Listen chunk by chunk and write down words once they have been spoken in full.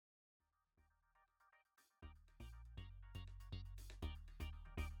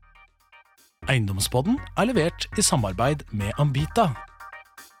Eiendomspodden levert i samarbeid med Ambita.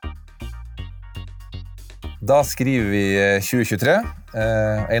 Da skriver vi 2023.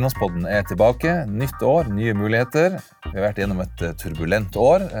 Eiendomspodden tilbake. Nytt år, nye muligheter. Vi har vært gjennom et turbulent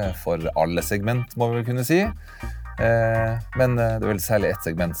år for alle segment, må vi vel kunne si. Men det er vel særlig et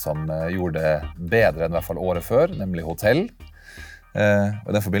segment som gjorde det bedre enn i hvert fall året før, nemlig hotell. Og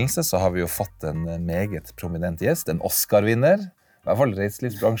i den forbindelse så har vi jo fått en meget prominent gjest, en Oscar-vinner. I hvert fall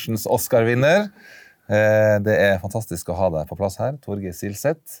reiselivsbransjens Oscar-vinner. Det fantastisk å ha deg på plass her, Torgeir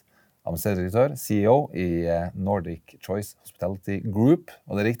Silseth, administrerende direktør, CEO i Nordic Choice Hospitality Group.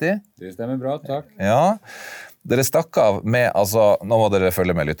 Og det riktig? Det stemmer bra, takk. Ja. Dere stakk av med, nå må dere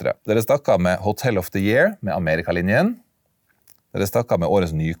følge med lyttere. Dere stakk av med Hotel of the Year med Amerikalinjen. Dere stakk av med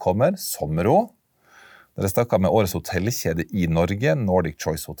årets nykommer, Sommero. Dere stakk av med årets hotellkjede i Norge, Nordic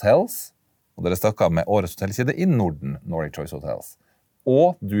Choice Hotels. Og dere stakk av med årets hotellkjede i Norden, Nordic Choice Hotels.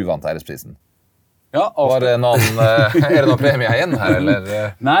 Og du vant æresprisen. Ja, Var det det noen premie igjen her,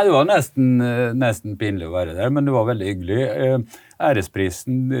 eller? Nei, det var nesten pinlig å være der, men det var veldig hyggelig.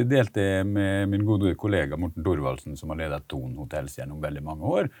 Æresprisen delte jeg med min gode kollega Morten Thorvaldsen, som har ledet Thon Hotels gjennom veldig mange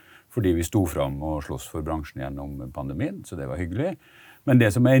år, fordi vi sto fram og sloss for bransjen gjennom pandemien, så det var hyggelig. Men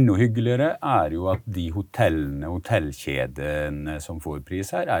det som enda hyggeligere jo at de hotellkjedene som får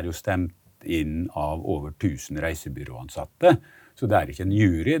pris her, jo stemt inn av over 1000 reisebyråansatte. Så det ikke en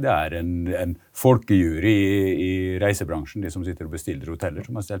jury, det en folkejury i reisebransjen, de som sitter og bestiller hoteller,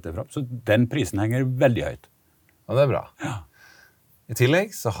 som har stelt det fram. Så den prisen henger veldig høyt. Ja, det bra. Ja. I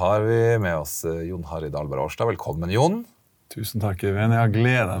tillegg så har vi med oss Jon Harry Dahlberg Årstad. Velkommen, Jon. Tusen takk, Even. Jeg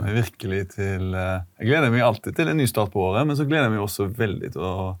gleder meg virkelig til... Jeg gleder meg alltid til en ny start på året, men så gleder jeg meg også veldig til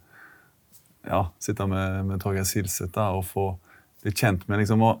å sitte med Torgeir Silseth da, og få bli kjent med.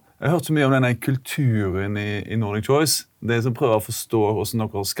 Liksom, og jeg har hørt så mye om denne kulturen i Nordic Choice. Det som prøver å forstå hvordan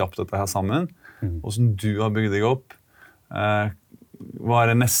dere har skapt dette her sammen, hvordan du har bygd deg opp. Hva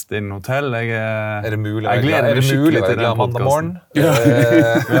det neste innen hotell? Det mulig jeg gleder meg skikkelig til den podcasten. Ja,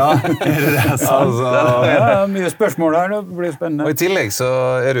 det sant? Ja, mye spørsmål her, det blir spennende. Og i tillegg så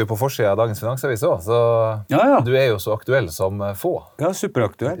du på forsiden av Dagens Finansavis også, så du jo så aktuell som få. Ja,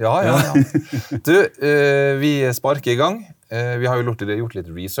 superaktuell. Ja. Du, vi sparker i gang. Vi har jo gjort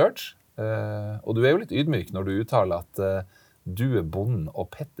litt research, og du jo litt ydmyk når du uttaler at du bonden og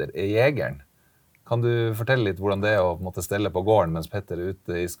Petter jegeren. Kan du fortelle litt hvordan det å på en måte stelle på gården mens Petter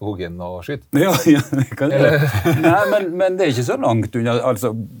ute i skogen og skyter? Ja, det kan jeg. Nei, men det ikke så langt unna.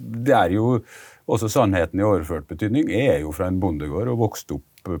 Altså, det jo også sannheten i overført betydning. Jeg jo fra en bondegård og vokste opp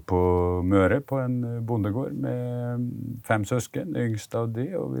på Møre på en bondegård med 5 søsken, yngst av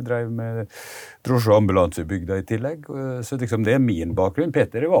de, og vi drev med drosje- og ambulansebygda i tillegg. Så liksom, det min bakgrunn.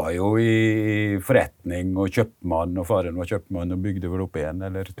 Petter var jo i forretning og kjøpmann, og faren var kjøpmann og bygde vel opp 1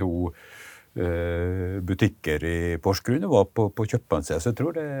 eller 2 butikker i Porsgrunn og var på kjøpmannsstedet. Så jeg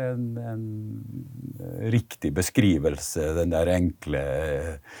tror det en riktig beskrivelse, den der enkle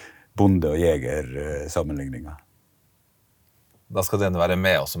bonde- og jeger-sammenligningen. Da skal den være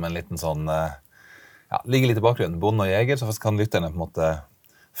med oss som en liten sånn, ligge litt i bakgrunnen, bonde og jeger, så kan lytterne på en måte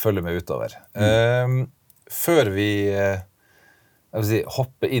følge med utover. Før vi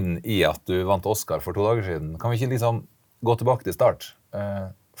hopper inn i at du vant Oscar for 2 dager siden, kan vi ikke liksom gå tilbake til start?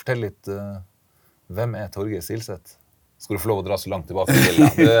 Fortell litt, hvem Torgeir Silseth? Skal du få lov å dra så langt tilbake til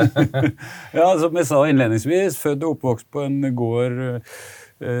det? Ja, som jeg sa innledningsvis, født og oppvokst på en gård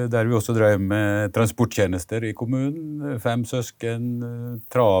der vi også drev med transporttjenester i kommunen. 5 søsken,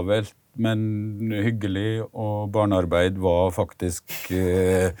 travelt, men hyggelig, og barnearbeid var faktisk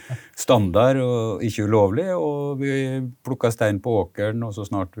standard og ikke ulovlig, og vi plukket stein på åkeren, og så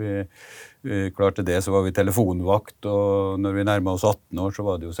snart vi klarte det, så var vi telefonvakt, og når vi nærmet oss 18 år, så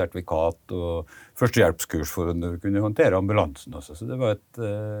var det jo sertifikat og førstehjelpskurs for å kunne håndtere ambulansen også. Så det var et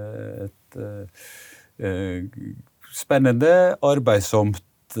spennende, arbeidsomt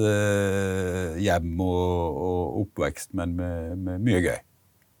hjem og oppvekst, men med mye gøy.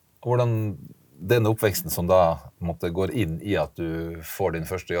 Hvordan den oppveksten som da går inn i at du får din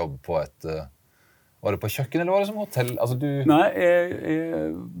første jobb på var det på kjøkken, eller var det som hotell? Altså, Nei,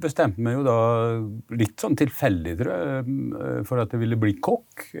 jeg bestemte meg jo da litt sånn tilfeldig, tror jeg, for at jeg ville bli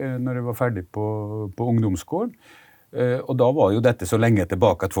kokk når jeg var ferdig på ungdomsskolen. Og da var jo dette så lenge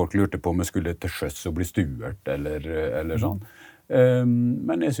tilbake at folk lurte på om jeg skulle til sjøs og bli stuert, eller sånn.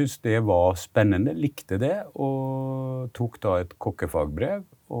 Men jeg synes det var spennende, likte det, og tok da et kokkefagbrev,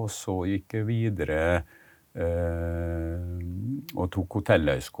 og så gikk jeg videre Og tok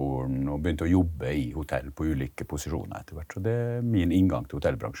hotellhøyskolen og begynte å jobbe i hotell på ulike posisjoner etter hvert. Så det min inngang til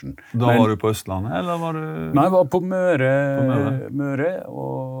hotellbransjen. Da var du på Østlandet, eller var du... Nei, jeg var på Møre. På Møre.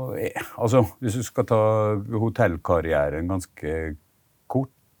 Og altså, hvis du skal ta hotellkarrieren ganske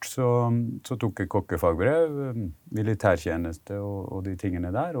kort, så tok jeg kokkefagbrev, militærtjeneste og de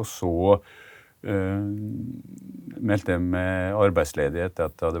tingene der, og så meldte jeg med arbeidsledighet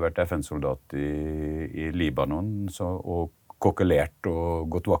at jeg hadde vært FN-soldat i Libanon og kokkelert og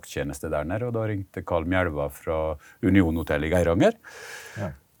gått vakttjeneste der nede, og da ringte Karl Mjelva fra Union Hotel i Geiranger. Ja.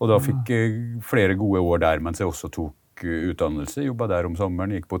 Og da fikk jeg flere gode år der, mens jeg også tok utdannelse, jobbet der om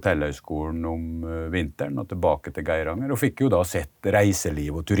sommeren, gikk på hotellhøyskolen om vinteren og tilbake til Geiranger, og fikk jo da sett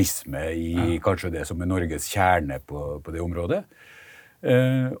reiseliv og turisme i kanskje det som Norges kjerne på det området.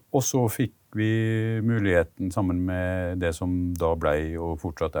 Og så fikk vi muligheten sammen med det som da ble og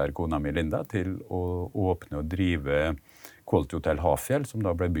fortsatt kona mi Linda til å åpne og drive Quality Hotel Hafjell, som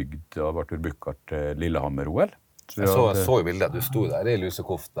da ble bygd av Arthur Buchardt Lillehammer-OL. Jeg så jo bildet, du sto der i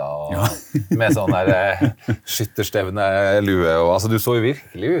lusekofta og med sånn der skytterstevne-lue, og altså du så jo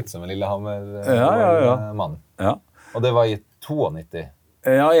virkelig ut som en Lillehammer-mann. Ja. Og det var i 92.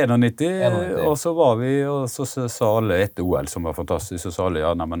 Ja, 91, og så var vi, og så sa alle etter OL, som var fantastisk, så sa alle,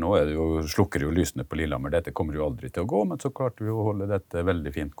 ja, nei, men nå slukker jo lysene på Lillehammer, dette kommer jo aldri til å gå, men så klarte vi å holde dette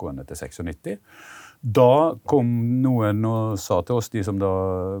veldig fint gående til 96. Da kom noen og sa til oss, de som da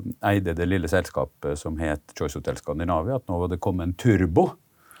eide det lille selskapet som het Choice Hotel Skandinavia, at nå var det kommet en turbo,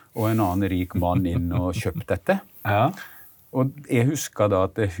 og en annen rik mann inn og kjøpt dette. Ja. Og jeg husker da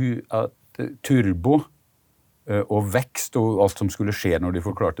at turbo og vekst og alt som skulle skje når de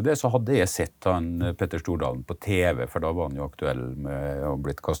forklarte det, så hadde jeg sett han Petter Stordalen på TV, for da var han jo aktuell med å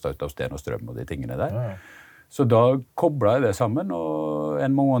blitt kastet ut av Sten og Strøm og de tingene der. Ja. Så da koblet jeg det sammen, og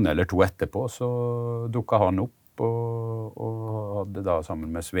en måned eller to etterpå så dukket han opp og hadde da sammen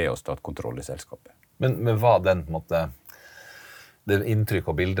med Sveåstad kontroll i selskapet. Men hva den på en måte, det inntrykk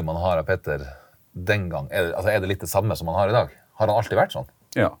og bildet man har av Petter den gang, er det litt det samme som man har i dag? Har han alltid vært sånn?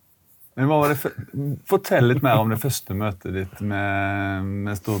 Ja. Men fortell litt mer om det første møtet ditt med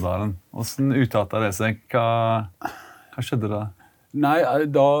Stordalen. Hvordan uttalte det seg? Hva skjedde da? Nei,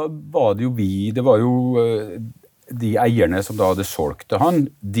 da var det jo det var jo de eierne som da hadde solgt til han,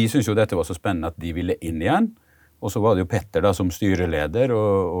 de syntes jo dette var så spennende at de ville inn igjen. Og så var det jo Petter da som styreleder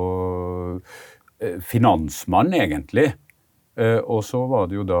og finansmann egentlig. Og så var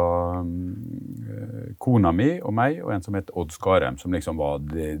det jo da kona mi og meg og en som het Odd Skarem, som liksom var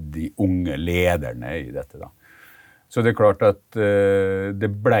de unge lederne i dette da. Så det klart at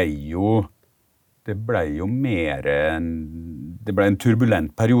det ble jo det ble en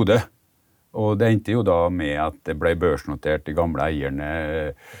turbulent periode. Og det endte jo da med at det ble børsnotert, de gamle eierne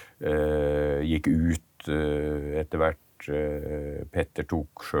gikk ut etter hvert. Petter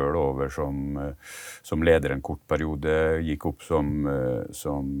tok selv over som leder en kort periode, gikk opp som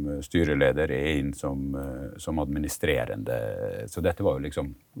styreleder, inn som administrerende. Så dette var jo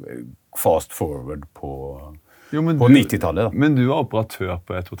liksom fast forward på 90-tallet. Da. Men du var operatør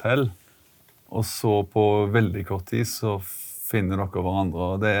på et hotell, og så på veldig kort tid så finner dere hverandre,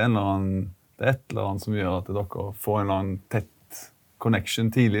 og det er et eller annet som gjør at dere får en eller annen tett connection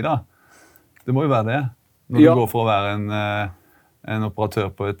tidlig da. Det må jo være det. Når du går for å være en operatør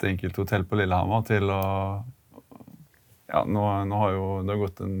på et enkelt hotell på Lillehammer til å... Ja, nå har jo det har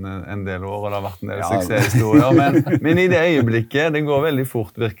gått en del år, og det har vært en del suksesshistorier, men i det øyeblikket, det går veldig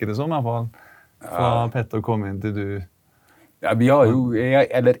fort, virker det som i hvert fall. Fra Petter kom inn til du... Ja,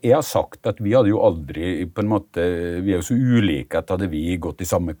 jeg har sagt at vi hadde jo aldri, på en måte, vi jo så ulike at hadde vi gått i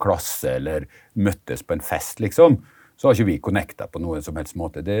samme klasse eller møttes på en fest, liksom, så har ikke vi connectet på noen som helst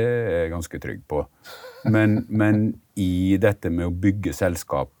måte. Det er jeg ganske trygg på. Men i dette med å bygge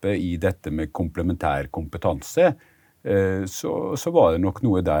selskapet, i dette med komplementær kompetanse, så var det nok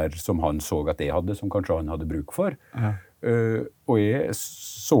noe der som han så at jeg hadde, som kanskje han hadde bruk for. Ja. Og jeg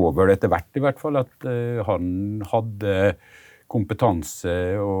så vel etter hvert i hvert fall at han hadde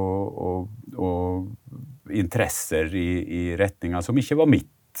kompetanse og interesser i retninger som ikke var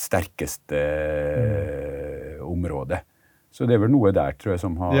mitt sterkeste område. Så det er vel noe der, tror jeg,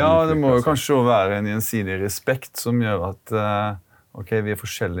 som har... Ja, det må jo kanskje være en gjensidig respekt som gjør at ok, vi er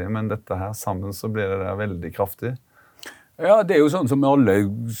forskjellige, men dette her sammen så blir det der veldig kraftig. Ja, det er jo sånn som med alle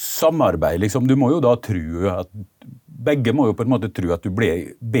samarbeid, liksom. Du må jo da tro at... Begge må jo på en måte tro at du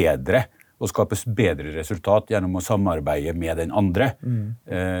blir bedre og skapes bedre resultat gjennom å samarbeide med den andre.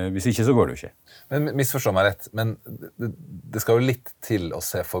 Hvis ikke, så går det jo ikke. Men misforstå meg rett, men det skal jo litt til å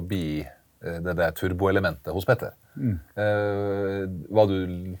se forbi det der turboelementet hos Petter. Var du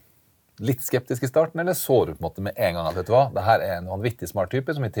litt skeptisk i starten, eller så du på en måte med en gang at vet du hva, det her en vanvittig smart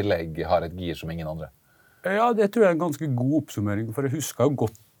type som i tillegg har et gir som ingen andre? Ja, det tror jeg en ganske god oppsummering, for jeg husker jo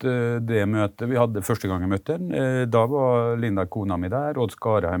godt det møtet vi hadde første gang jeg møtte den. Da var Linda, kona mi der, Odd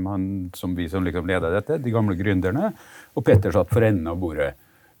Skarheim, han som vi som liksom ledet dette, de gamle gründerne, og Petter satt for enden av bordet.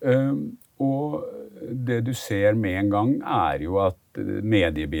 Og det du ser med en gang jo at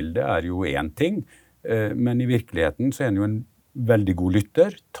mediebildet jo en ting, men i virkeligheten så en jo en veldig god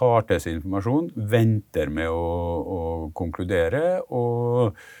lytter, tar til seg informasjon, venter med å konkludere,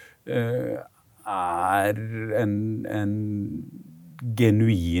 og en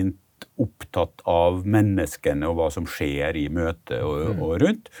genuint opptatt av menneskene og hva som skjer i møtet og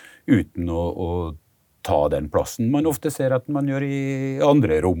rundt, uten å ta den plassen man ofte ser at man gjør i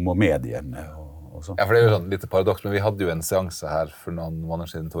andre rom og mediene og sånn. Ja, for det jo sånn litt paradoks, men vi hadde jo en seanse her for noen måneder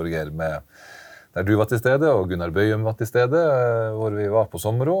siden, Torgeir, der du var til stede, og Gunnar Bøyum var til stede, hvor vi var på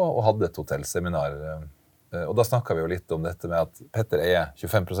Sommerå og hadde et hotellseminar. Og da snakket vi jo litt om dette med at Petter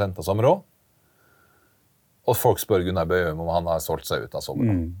 25% av Sommerå, og folk spør Gunnar Bøyum om han har solgt seg ut av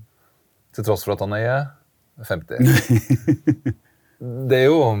Sommerå. Til tross for at han 50. Det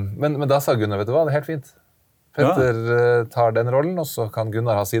jo, men da sa Gunnar, vet du hva, det helt fint. Petter tar den rollen, og så kan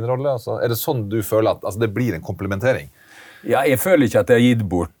Gunnar ha sin rolle, og så det sånn du føler at altså, det blir en komplementering? Ja, jeg føler ikke at jeg har gitt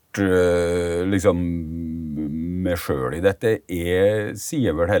bort liksom meg selv i dette. Jeg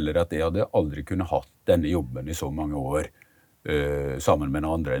sier vel heller at jeg hadde aldri kunne hatt denne jobben i så mange år sammen med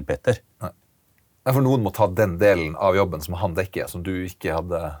noen andre enn Petter. Nei. For noen må ta den delen av jobben som han dekker, som du ikke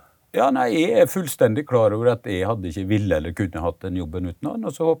hadde... Ja, nei, jeg fullstendig klar over at jeg hadde ikke ville eller kunne hatt den jobben uten han,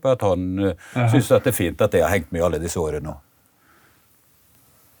 og så håper jeg at han synes at det fint at jeg har hengt med i alle disse årene nå.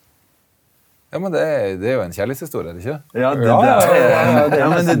 Ja, men det jo en kjærlighetshistorie, ikke? Ja, men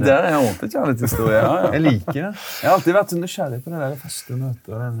det der en ordentlig kjærlighetshistorie. Jeg liker det. Jeg har alltid vært så nysgjerrig på det der første møtet,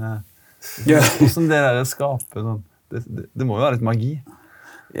 og hvordan det der skaper sånn. Det må jo være litt magi.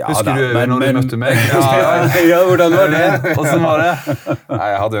 Ja, husker du når du møtte meg? Ja, hvordan var det? Hvordan var det? Nei,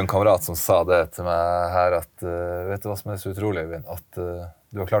 jeg hadde jo en kamerat som sa det til meg her, at vet du hva som så utrolig, Øyvind? At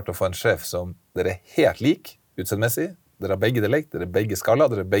du har klart å få en sjef som dere helt lik, utseendemessig. Dere har begge det likt, dere begge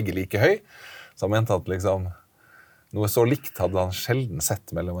skala, dere begge like høy. Så han mente at liksom, noe så likt hadde han sjelden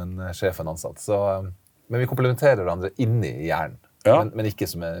sett mellom en sjef og en ansatt. Så, men vi komplementerer hverandre inni i hjernen. Ja. Men ikke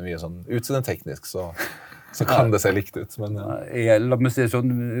som mye sånn utseendeteknisk, så kan det se likt ut, men... La meg si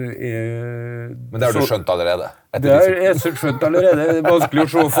sånn... Men det har du skjønt allerede? Det har jeg skjønt allerede. Det vanskelig å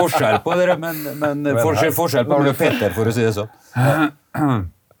se forskjell på dere, men forskjell på meg og Petter, for å si det sånn.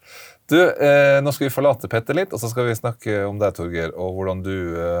 Du, nå skal vi forlate Petter litt, og så skal vi snakke om deg, Torgeir, og hvordan du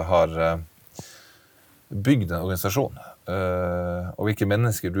har bygd en organisasjon, og hvilke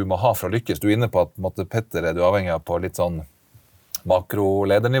mennesker du må ha for å lykkes. Du inne på at Petter du avhengig av på litt sånn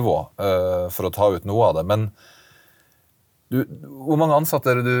makroledernivå for å ta ut noe av det, men hvor mange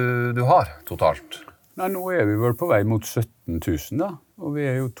ansatte du har totalt? Nei, nå vi vel på vei mot 17 000 da, og vi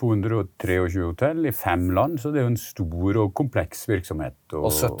jo 223 hotell i 5 land, så det jo en stor og kompleks virksomhet. Og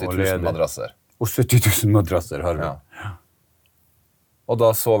 70 000 madrasser. Og 70 000 madrasser har vi. Ja. Og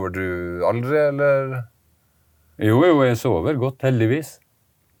da sover du aldri, eller? Jo, jeg sover godt, heldigvis.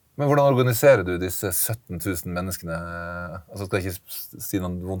 Men hvordan organiserer du disse 17 000 menneskene? Altså, skal jeg ikke si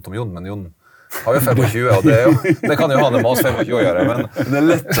noe vondt om Jon, men Jon har jo 25, og det kan jo ha det med oss 25 å gjøre, men... Det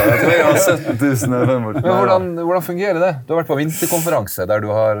lettere at jeg har 17 000 eller 25. Men hvordan fungerer det? Du har vært på vinterkonferanse, der du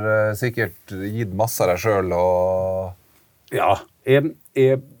har sikkert gitt masse av deg selv, og... Ja,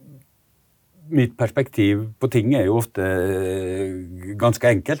 mitt perspektiv på ting jo ofte ganske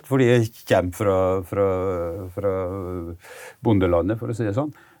enkelt, fordi jeg kommer fra bondelandet, for å si det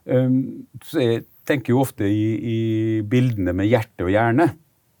sånn. Så jeg tenker jo ofte i bildene med hjerte og hjerne.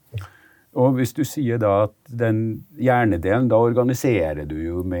 Og hvis du sier da at den hjernedelen, da organiserer du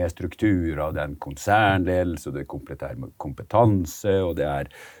jo med strukturer, og det en konsernledelse, og det kompletter med kompetanse, og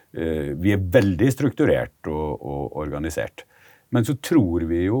vi veldig strukturert og organisert. Men så tror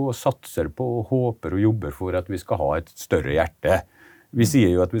vi jo og satser på og håper og jobber for at vi skal ha et større hjerte. Vi sier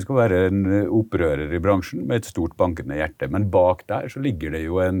jo at vi skal være en opprører i bransjen med et stort bankende hjerte, men bak der så ligger det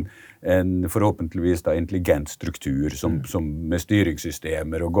jo en forhåpentligvis da intelligent struktur som med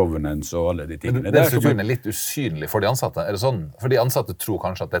styringssystemer og governance og alle de tingene. Men den strukturen litt usynlig for de ansatte, det sånn? For de ansatte tror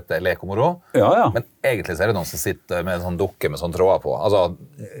kanskje at dette lek og moro, ja. Men egentlig så det noen som sitter med en sånn dukke med sånn tråder på. Altså,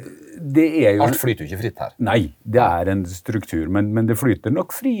 alt flyter jo ikke fritt her. Nei, det en struktur, men det flyter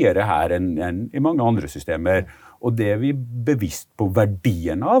nok friere her enn i mange andre systemer. Og det vi bevisst på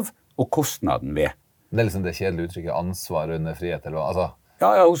verdien av, og kostnaden ved. Det liksom det kjedelige uttrykket, ansvar under frihet, eller hva? Altså.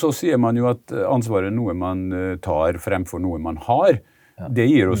 Ja, og så sier man jo at ansvaret noe man tar fremfor noe man har. Det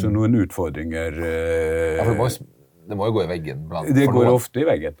gir oss jo noen utfordringer. Ja, for det må jo gå i veggen. Det går ofte i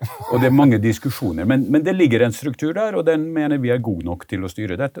veggen, og det mange diskusjoner. Men det ligger en struktur der, og den mener vi god nok til å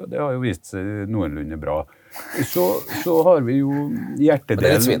styre dette, og det har jo vist seg noenlunde bra. Så har vi jo hjertedelen. Men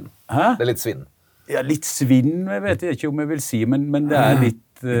det litt svinn. Hæ? Det litt svinn. Ja, litt svinn, jeg vet ikke om jeg vil si, men det litt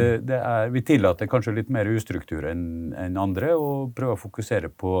vi tillater kanskje litt mer ustruktur enn andre, og prøver å fokusere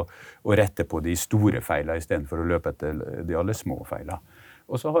på å rette på de store feilene i stedet for å løpe etter de alle små feilene.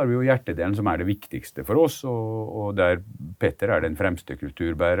 Og så har vi jo hjertedelen som det viktigste for oss, og der Petter den fremste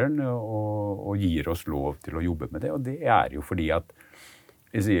kulturbæreren og gir oss lov til å jobbe med det, og det jo fordi at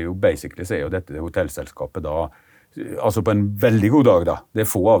jeg sier jo basically dette hotellselskapet da, altså på en veldig god dag da, det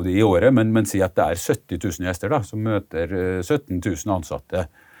få av de i året, men si at det 70 000 gjester da, som møter 17 000 ansatte.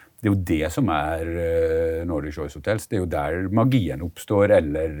 Det jo det som Nordic Choice Hotels, det jo der magien oppstår,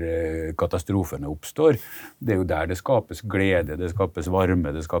 eller katastrofene oppstår. Det jo der det skapes glede, det skapes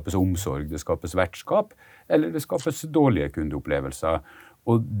varme, det skapes omsorg, det skapes vertskap, eller det skapes dårlige kundeopplevelser.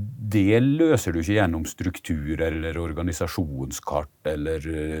 Og det løser du ikke gjennom struktur eller organisasjonskart eller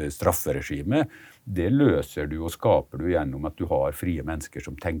strafferegime. Det løser du og skaper du gjennom at du har frie mennesker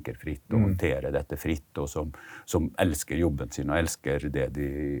som tenker fritt og håndterer dette fritt, og som elsker jobben sin og elsker det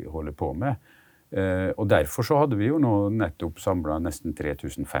de holder på med. Og derfor så hadde vi jo nå nettopp samlet nesten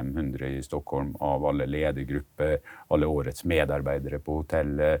 3500 i Stockholm av alle ledergrupper, alle årets medarbeidere på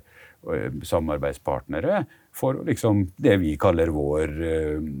hotellet, samarbeidspartnere, for liksom det vi kaller vår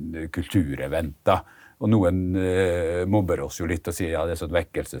kulturevent da. Og noen mobber oss jo litt og sier, ja, det så et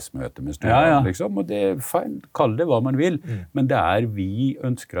vekkelsesmøte med Storland, liksom, og det feil, kall det hva man vil, men det vi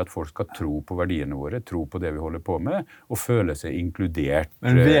ønsker at folk skal tro på verdiene våre, tro på det vi holder på med, og føle seg inkludert.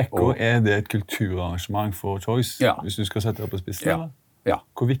 Men VK, det et kulturarrangement for Choice, hvis du skal sette det på spissen, eller? Ja.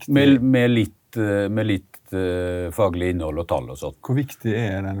 Hvor viktig med litt faglig innhold og tall og sånt. Hvor viktig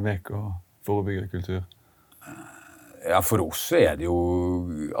den VK for å bygge kultur? Ja, for oss det jo,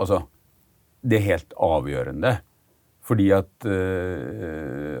 altså, det helt avgjørende. Fordi at,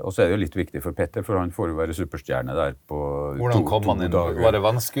 og så det jo litt viktig for Petter, for han får jo være superstjerne der på Hvordan kom han inn? dager. Var det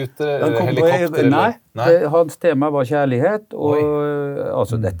vannskuter eller helikopter? Nei. Hans tema var kjærlighet, og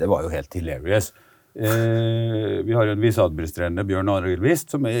altså, dette var jo helt hilarious. Vi har jo en viseadministrerende, Bjørn Arild Vist,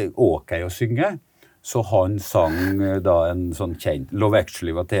 som ok å synge. Så han sang da en sånn kjent, Love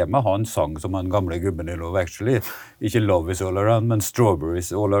Actually var tema, han sang som han gamle gubben i Love Actually, ikke Love is all around, men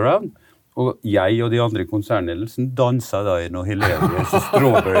Strawberries all around. Og jeg og de andre i konsernledelsen danset da i noe hilarious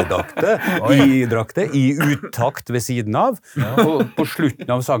strawberry-drakte i uttakt ved siden av. Og på slutten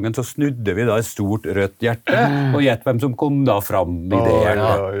av sangen så snudde vi da et stort rødt hjerte, og gjett hvem som kom da fram i det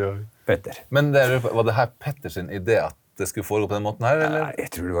hjertet. Petter. Men var det her Petter sin idé at det skulle foregå på den måten her, eller? Nei, jeg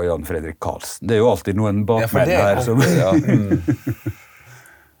tror det var Jan Fredrik Karlsen. Det jo alltid noen bakmenn her som...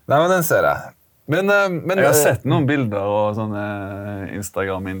 Nei, men den ser jeg. Men jeg har sett noen bilder og sånne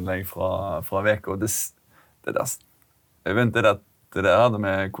Instagram-innlegg fra VK, og det der, jeg vet ikke, det hadde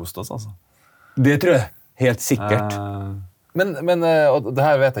vi kost oss, altså. Det tror jeg, helt sikkert. Men og det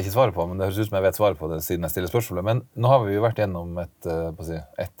her vet jeg ikke svaret på, men det høres ut som jeg vet svaret på det siden jeg stiller spørsmålet, men nå har vi jo vært gjennom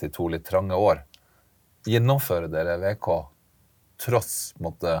ett til to litt trange år. Gjennomfører dere VK tross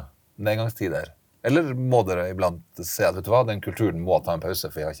nedgangstider? Eller må dere iblant se at vet du hva, den kulturen må ta en pause,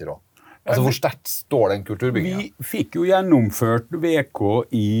 for jeg har ikke råd? Altså, hvor sterkt står den kulturbyggingen? Vi fikk jo gjennomført VK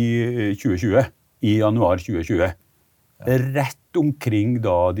i 2020, i januar 2020. Rett omkring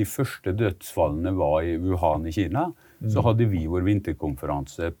da de første dødsfallene var i Wuhan i Kina, så hadde vi vår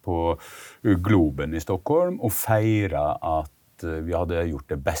vinterkonferanse på Globen i Stockholm og feiret at vi hadde gjort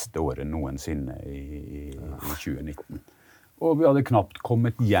det beste året noensinne i 2019. Og vi hadde knapt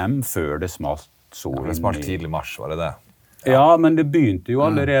kommet hjem før det smalt så inn i... Det smalt tidlig mars, var det det? Ja, men det begynte jo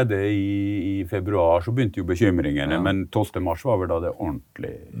allerede i februar, så begynte jo bekymringene, men 12. mars var vel da det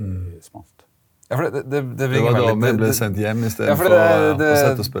ordentlig smalt. Ja, for det var da vi ble sendt hjem i stedet for å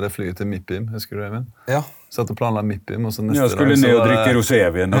sette oss på det flyet til Mippim, husker du, Eivind? Ja. Satt og planla Mippim, og så neste dag... skulle ned og drikke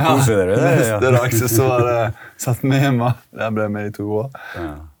rosévin og kose dere. Neste dag så var det satt med hjemme. Der ble vi i 2 år.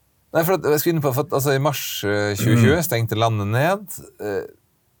 Nei, for jeg skulle inn på, altså i mars 2020 stengte landet ned.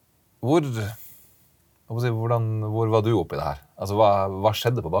 Hvor var du oppi det her? Altså, hva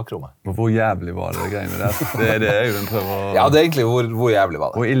skjedde på bakrommet? Hvor jævlig var det greiene der? Det jo den prøver å... Ja, det egentlig hvor jævlig var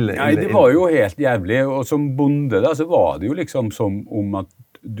det? Nei, det var jo helt jævlig, og som bonde da, så var det jo liksom som om at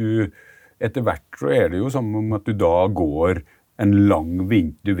du, etter hvert så det jo som om at du da går en lang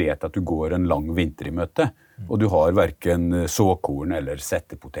vinter, du vet at du går en lang vinter i møte, og du har hverken såkorn eller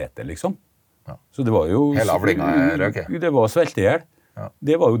settepoteter, liksom. Så det var jo... Hele avlinga røke? Det var sveltehjel.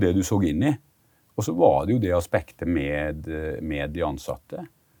 Det var jo det du så inn i. Og så var det jo det aspektet med de ansatte.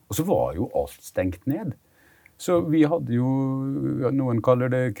 Og så var jo alt stengt ned. Så vi hadde jo, noen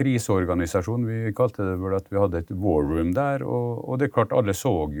kaller det kriseorganisasjon, vi kalte det vel at vi hadde et war room der, og det klart alle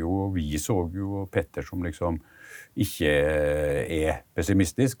så jo, og vi så jo, og Petter som liksom ikke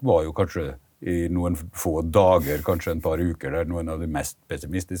pessimistisk, var jo kanskje i noen få dager, kanskje en par uker der noen av de mest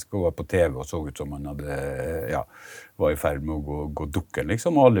pessimistiske var på TV og så ut som man var i ferd med å gå dukken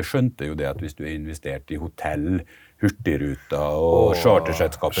liksom, og alle skjønte jo det at hvis du investert i hotell, hurtigruta og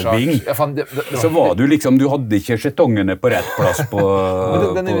charterselskapet Ving, så var du liksom, du hadde ikke skjetongene på rett plass på...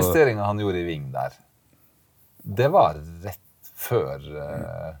 Men den investeringen han gjorde i Ving der, det var rett før...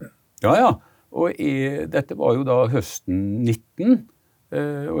 Ja, og dette var jo da høsten 19,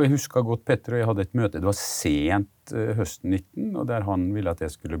 og jeg husker godt Petter og jeg hadde et møte, det var sent høsten 19, og der han ville at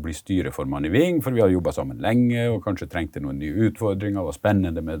jeg skulle bli styreformann i Ving, for vi hadde jobbet sammen lenge, og kanskje trengte noen nye utfordringer, var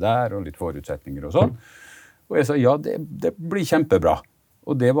spennende med der, og litt forutsetninger og sånn. Og jeg sa, ja, det blir kjempebra.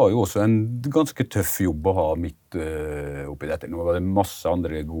 Og det var jo også en ganske tøff jobb å ha midt oppi dette. Nå var det masse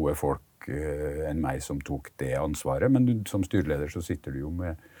andre gode folk enn meg som tok det ansvaret, men som styreleder så sitter du jo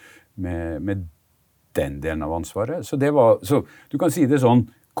med den delen av ansvaret. Så du kan si det sånn,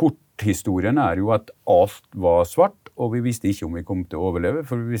 korthistorien jo at alt var svart, og vi visste ikke om vi kom til å overleve,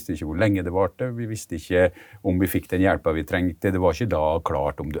 for vi visste ikke hvor lenge det varte, vi visste ikke om vi fikk den hjelpen vi trengte, det var ikke da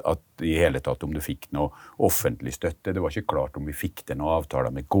klart at i hele tatt om du fikk noe offentlig støtte, det var ikke klart om vi fikk den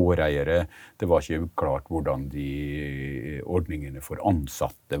avtalen med gårdeiere, det var ikke klart hvordan de ordningene for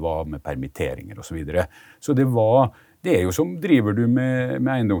ansatte var med permitteringer og så videre. Så det jo som driver du med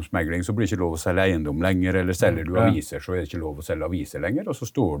eiendomsmegling, så blir det ikke lov å selge eiendom lenger, eller selger du aviser, så det ikke lov å selge aviser lenger, og så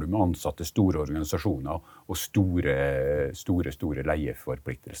står du med ansatte store organisasjoner og store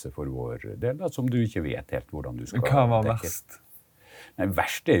leieforpliktelser for vår del, da, som du ikke vet helt hvordan du skal dekke. Hva var verst? Nei,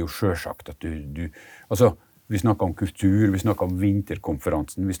 verst jo selvsagt at altså, vi snakker om kultur, vi snakker om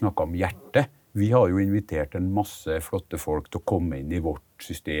vinterkonferansen, vi snakker om hjerte. Vi har jo invitert en masse flotte folk til å komme inn i vårt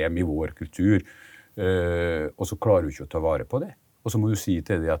system, i vår kultur, og så klarer du ikke å ta vare på det. Og så må du si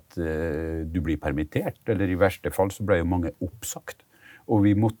til dem at du blir permittert, eller i verste fall så ble jo mange oppsagt. Og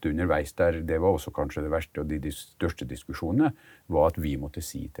vi måtte underveis der, det var også kanskje det verste, og de største diskusjonene, var at vi måtte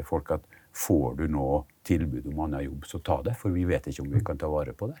si til folk at får du nå tilbud om annen jobb, så ta det, for vi vet ikke om vi kan ta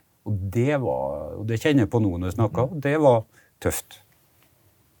vare på det. Og det kjenner jeg på noen når jeg snakker, og det var tøft.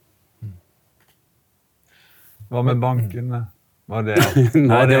 Hva med bankene? Nei, det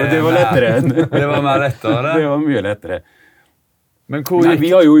var lettere. Det var mer lettere, det? Det var mye lettere. Men hvor Nei,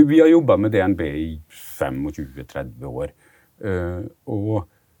 vi har jobbet med DNB i 25-30 år, og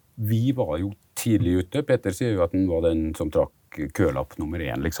vi var jo tidlig ute. Petter sier jo at han var den som trakk kølapp nummer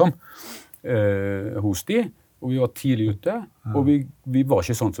 1, liksom, hos de. Og vi var tidlig ute, og vi var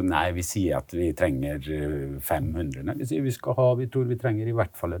ikke sånn som, nei, vi sier at vi trenger 500. Nei, vi sier vi tror vi trenger i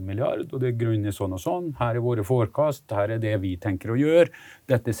hvert fall 1 milliard, og det grunner sånn og sånn. Her våre forecast, her det vi tenker å gjøre,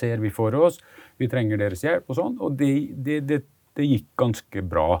 dette ser vi for oss, vi trenger deres hjelp og sånn, og det gikk ganske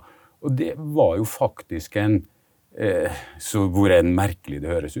bra. Og det var jo faktisk så hvor merkelig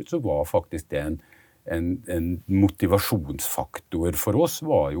det høres ut, så var faktisk det en motivasjonsfaktor for oss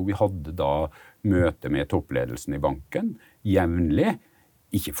var jo, vi hadde da møte med toppledelsen i banken jevnlig,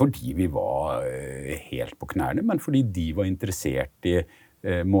 ikke fordi vi var helt på knærne, men fordi de var interessert i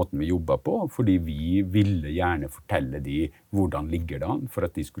måten vi jobbet på, fordi vi ville gjerne fortelle de hvordan ligger det an, for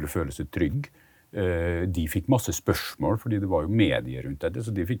at de skulle føle seg trygg. De fikk masse spørsmål, fordi det var jo medier rundt dette,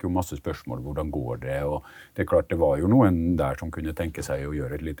 så de fikk jo masse spørsmål, hvordan går det, og det klart det var jo noen der som kunne tenke seg å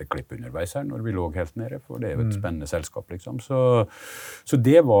gjøre et lite klipp underveis her, når vi lå helt nede, for det jo et spennende selskap, liksom. Så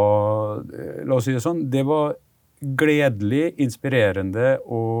det var, la oss si det sånn, det var gledelig, inspirerende,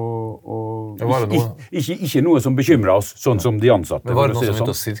 og ikke noe som bekymret oss, sånn som de ansatte. Men var det noe som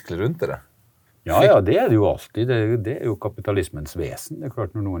begynte å sirkle rundt det? Ja, det det jo alltid. Det jo kapitalismens vesen. Det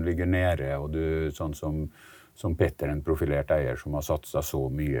klart når noen ligger nede, og du, sånn som Petter, en profilert eier som har satset så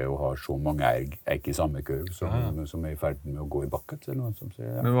mye og har så mange egg i samme kurv som i ferd med å gå i bakket. Så noen som sier,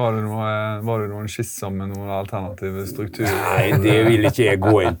 ja. Men var det noen skisser med noen alternative strukturer? Nei, det vil ikke jeg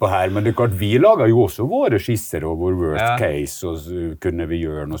gå inn på her, men det klart vi lager jo også våre skisser og vår worst case, og så kunne vi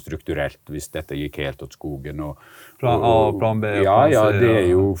gjøre noe strukturelt hvis dette gikk helt åt skogen. Plan A, plan B. Ja,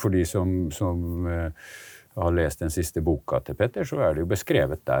 det jo for de som har lest den siste boka til Petter, så det jo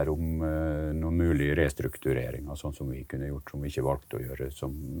beskrevet der om noen mulige restruktureringer, sånn som vi kunne gjort, som vi ikke valgte å gjøre,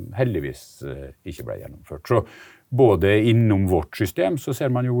 som heldigvis ikke ble gjennomført. Så både innom vårt system så ser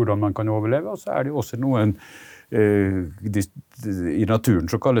man jo hvordan man kan overleve, og så det jo også noen i naturen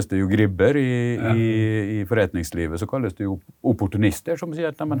så kalles det jo gribber, i forretningslivet så kalles det jo opportunister, som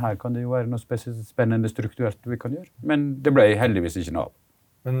sier at men her kan det jo være noe spennende strukturelt vi kan gjøre. Men det ble heldigvis ikke noe av.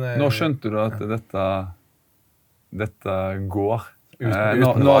 Men når skjønte du at dette går?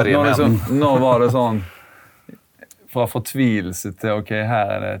 Når var det sånn fra fortvilelse til ok,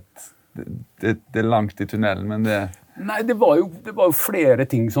 her det langt i tunnelen, men det... Nei, det var jo flere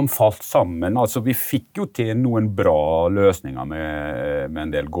ting som falt sammen. Altså, vi fikk jo til noen bra løsninger med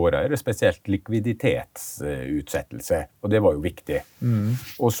en del gårdeiere, spesielt likviditetsutsettelse, og det var jo viktig.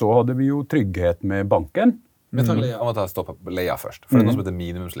 Og så hadde vi jo trygghet med banken. Jeg må stoppe leia først, for det noe som heter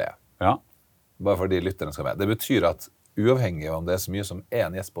minimumsleie. Ja. Bare for de lytterne skal med. Det betyr at uavhengig om det så mye som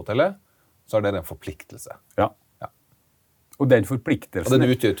en gjest på hotellet, så har dere en forpliktelse. Ja. Og den forpliktelsen... Og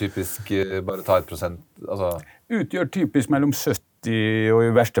den utgjør typisk, bare ta 1%, altså... Utgjør typisk mellom 70 og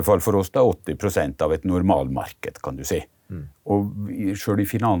i verste fall for oss da 80% av et normalmarked, kan du si. Og selv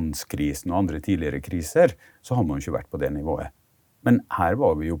i finanskrisen og andre tidligere kriser, så har man ikke vært på det nivået. Men her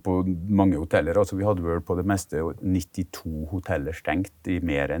var vi jo på mange hoteller, altså vi hadde vel på det meste 92 hoteller stengt i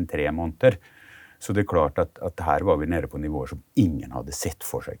mer enn 3 måneder. Så det klart at her var vi nede på nivåer som ingen hadde sett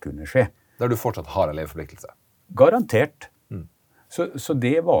for seg kunne skje. Der du fortsatt har en leieforpliktelse? Garantert. Så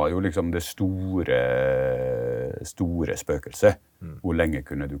det var jo liksom det store spøkelset. Hvor lenge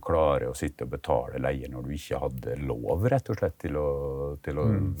kunne du klare å sitte og betale leie når du ikke hadde lov, rett og slett, til å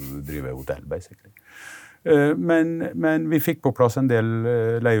drive hotell, basically. Men vi fikk på plass en del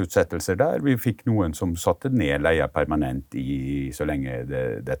leieutsettelser der. Vi fikk noen som satte ned leia permanent så lenge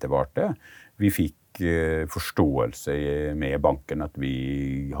dette varte. Vi fikk forståelse med banken at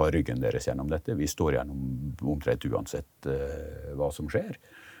vi har ryggen deres gjennom dette. Vi står gjennom omtrent uansett hva som skjer.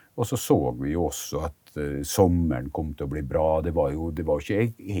 Og så vi jo også at sommeren kom til å bli bra. Det var jo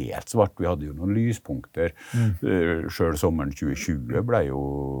ikke helt svart. Vi hadde jo noen lyspunkter. Selv sommeren 2020 ble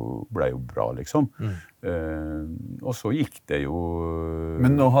jo bra, liksom. Og så gikk det jo...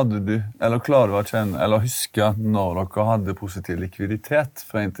 Men nå hadde du, eller klarer du å kjenne, eller huske når dere hadde positiv likviditet?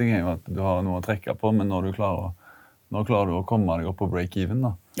 For en ting jo at du har noe å trekke på, men når klarer du å komme deg opp på break-even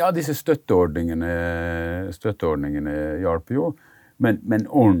da? Ja, disse støtteordningene hjalp jo. Men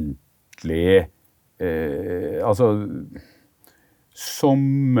ordentlig, altså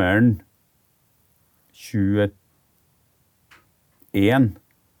sommeren 21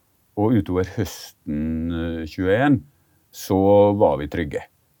 og utover høsten 21 så var vi trygge.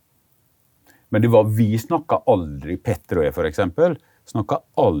 Men vi snakket aldri, Petter og jeg for eksempel, snakket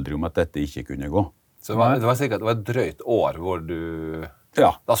aldri om at dette ikke kunne gå. Så det var sikkert et drøyt år hvor du...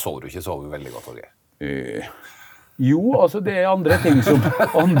 Ja. Da sov du ikke så veldig godt, Torgeir. Jo, altså det andre ting som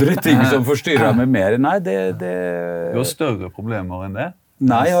forstyrrer meg mer. Nei, det... Du har større problemer enn det?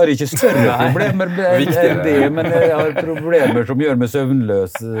 Nei, jeg har ikke større problemer enn det, men jeg har problemer som gjør meg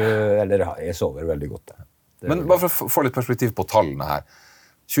søvnløs, eller jeg sover veldig godt. Men bare for å få litt perspektiv på tallene her.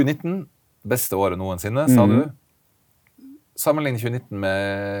 2019, beste året noensinne, sa du. Sammenlign 2019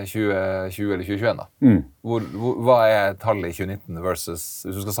 med 2020 eller 2021 da. Hva tallet i 2019 versus,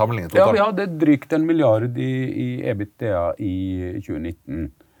 hvis du skal sammenligne to tall? Ja, vi hadde drygt 1 milliard i EBITDA i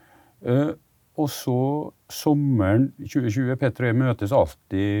 2019. Og så sommeren 2020, Petter og jeg møtes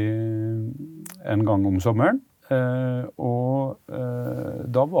alltid en gang om sommeren. Og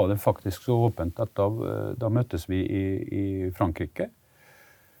da var det faktisk så åpent at da møttes vi i Frankrike.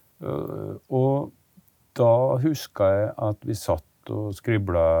 Og da husker jeg at vi satt og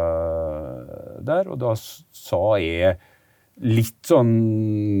skriblet der, og da sa jeg litt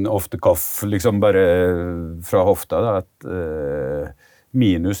sånn off the cuff, liksom bare fra hofta da, at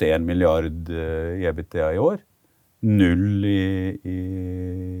minus 1 milliard i EBITDA i år, 0 i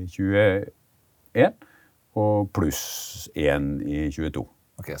 21, og pluss 1 i 22.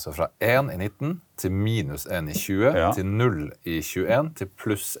 Ok, så fra 1 i 19 til minus 1 i 20, til 0 i 21, til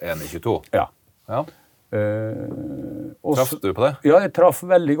pluss 1 i 22. Ja. Traff du på det? Ja, jeg traff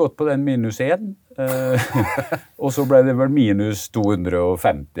veldig godt på den minus 1. Og så ble det vel minus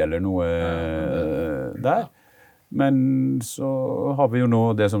 250 eller noe der. Men så har vi jo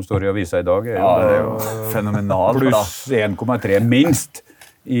nå det som står i avisa i dag. Det er jo fenomenalt. Pluss 1,3 minst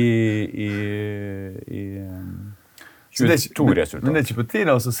i 22-resultat. Men det ikke på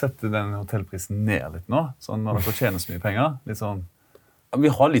tide å sette den hotellprisen ned litt nå? Sånn når dere tjener så mye penger? Litt sånn... Vi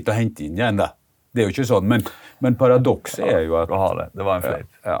har litt å hente inn igjen da. Det er jo ikke sånn, men paradokset jo at... Du har det. Det var en fleip.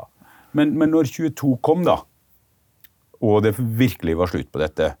 Ja. Men når 22 kom da, og det virkelig var slutt på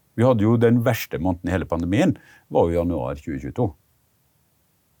dette, vi hadde jo den verste måneden i hele pandemien, var jo januar 2022.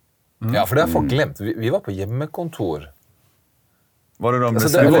 Ja, for det har folk glemt. Vi var på hjemmekontor. Var det da med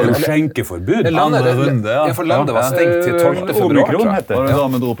Det var jo skjenkeforbud. Andre runde, ja. Ja, for landet var stengt til 12. februar. Omikron tror jeg. heter Var det. det da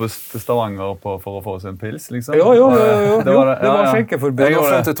vi dro til Stavanger for å få oss en pils, liksom? Jo, det var det. var Ja. skjenkeforbud. Jeg var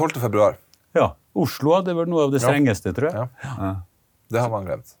frem til 12. februar. Ja, Oslo hadde vært noe av det strengeste, tror jeg. Ja. Det har man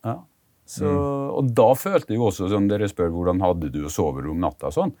glemt. Ja. Så, og da følte jeg jo også, som dere spør, hvordan hadde du å sove om natta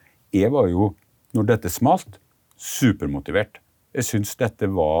og sånn. Jeg var jo, når dette smalt, supermotivert. Jeg synes dette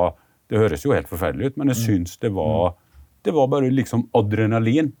var, det høres jo helt forferdelig ut, men jeg synes det var bare liksom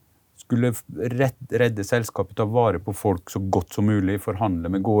adrenalin. Skulle redde selskapet, ta vare på folk så godt som mulig, forhandle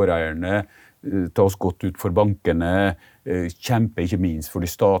med gårdeierne, ta oss godt ut for bankene, kjempe ikke minst for de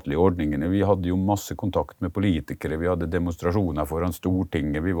statlige ordningene. Vi hadde jo masse kontakt med politikere, vi hadde demonstrasjoner foran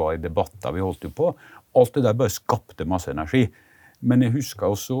Stortinget, vi var i debatter, vi holdt jo på. Alt det der bare skapte masse energi. Men jeg husker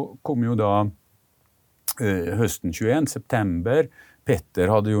også, kom jo da høsten 21, september, Petter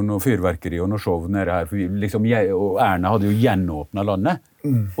hadde jo noe fyrverkeri og noe show nede her, for liksom og Erna hadde jo gjenåpnet landet,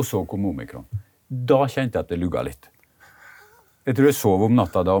 og så kom Omikron. Da kjente jeg at det lugget litt. Jeg tror jeg sov om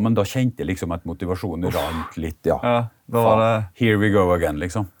natta da, men da kjente jeg liksom at motivasjonen rant litt, Ja, da var det... Here we go again,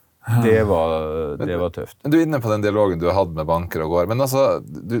 liksom. Det var tøft. Du er inne på den dialogen du har hatt med banker og gård, men altså,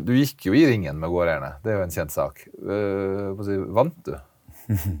 du gikk jo i ringen med gårdeierne. Det er jo en kjent sak. Vant du?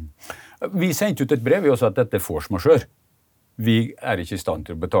 Vi sendte ut et brev og sa at dette er force majeure. Vi er ikke i stand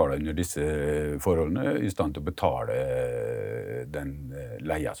til å betale under disse forholdene, i stand til å betale den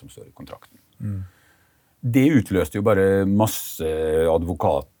leia som står i kontrakten. Det utløste jo bare masse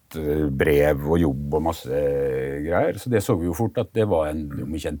advokatbrev og jobb og masse greier, så det så vi jo fort at det var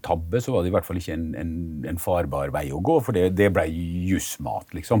om ikke en tabbe, så var det i hvert fall ikke en farbar vei å gå, for det ble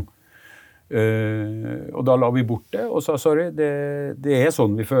jussmat, liksom. Og da la vi bort det og sa sorry, det er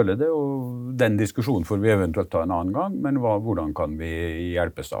sånn vi føler det, og den diskusjonen får vi eventuelt ta en annen gang, men hvordan kan vi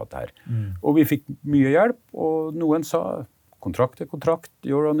hjelpe stat her? Og vi fikk mye hjelp, og noen sa kontrakt er kontrakt,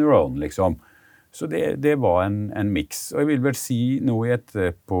 you're on your own, liksom. Så det var en mix. Og jeg vil vel si noe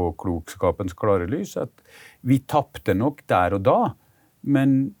på klokskapens klare lys, at vi tappte nok der og da,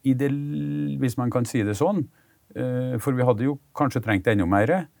 men hvis man kan si det sånn, for vi hadde jo kanskje trengt enda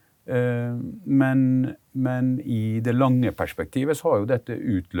mer, men i det lange perspektivet så har jo dette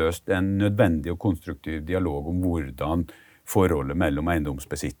utløst en nødvendig og konstruktiv dialog om hvordan forholdet mellom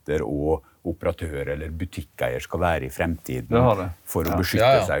eiendomsbesitter og operatør eller butikkeier skal være i fremtiden for å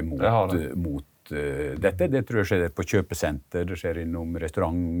beskytte seg mot dette. Det tror jeg skjer på kjøpesenter, det skjer innom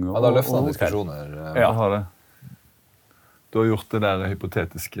restaurant og det har løftet diskusjoner. Ja, det har det. Du har gjort det der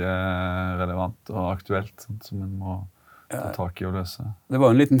hypotetiske relevant og aktuelt, som en må ta tak i og løse. Det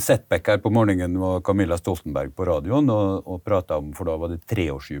var en liten setback her på morgenen med Camilla Stoltenberg på radioen og pratet om, for da var det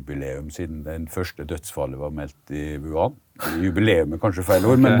 3-årsjubileum siden den første dødsfallet var meldt i Wuhan. Jubileum er kanskje feil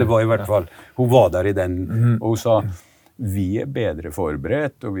ord, men det var i hvert fall, hun var der i den, og hun sa, vi er bedre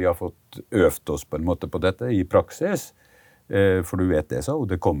forberedt, og vi har fått øvd oss på en måte på dette i praksis, for du vet det, sa hun,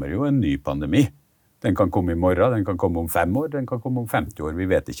 det kommer jo en ny pandemi. Den kan komme i morgen, den kan komme om 5 år, den kan komme om 50 år, vi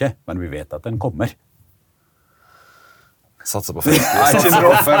vet ikke, men vi vet at den kommer. Satser på 50.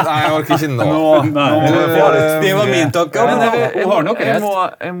 Nei, jeg orker ikke nå. Det var min tanke, men hun har nok rett.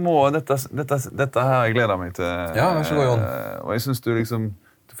 Dette her jeg gleder meg til. Ja, vær så god, Jon. Og jeg synes du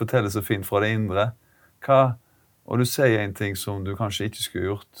forteller så fint fra det indre. Og du sier en ting som du kanskje ikke skulle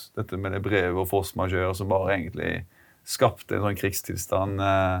gjort, dette med det brevet og force majeure som bare egentlig skapte en sånn krigstilstand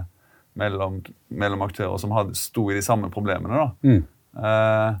mellom aktører som sto i de samme problemene.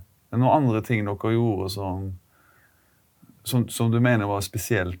 Det noen andre ting dere gjorde som du mener var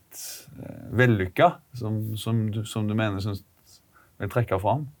spesielt vellykket, som du mener vil trekke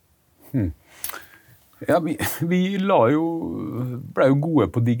fram? Ja, vi ble jo gode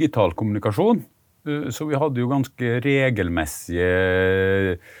på digital kommunikasjon, så vi hadde jo ganske regelmessige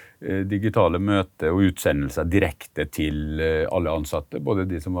digitale møter og utsendelser direkte til alle ansatte, både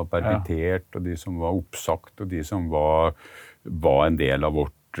de som var permittert, og de som var oppsagt, og de som var en del av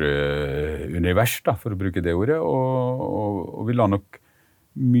vårt univers, da, for å bruke det ordet, og vi la nok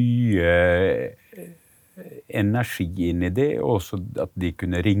mye energi inn i det, og også at de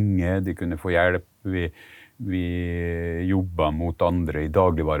kunne ringe, de kunne få hjelp. Vi jobbet mot andre i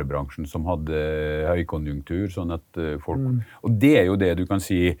dagligvarebransjen som hadde høykonjunktur, sånn at folk... Og det er jo det du kan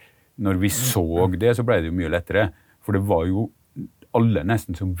si, når vi så det, så ble det jo mye lettere, for det var jo alle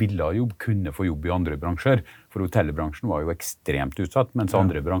nesten som ville ha jobb, kunne få jobb i andre bransjer. For hotellbransjen var jo ekstremt utsatt, mens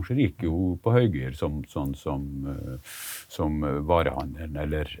andre bransjer gikk jo på høygir som varehandelen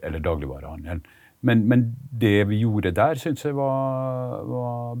eller dagligvarehandelen. Men det vi gjorde der, synes jeg var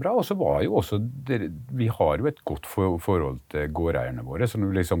bra. Og så var jo også, vi har jo et godt forhold til gårdeierne våre, så når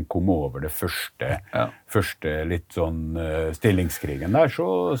vi liksom kom over det første litt sånn stillingskrigen der,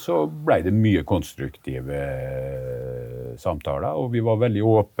 så ble det mye konstruktive samtaler, og vi var veldig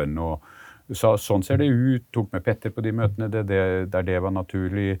åpne og sa, sånn ser det ut, tok med Petter på de møtene der det var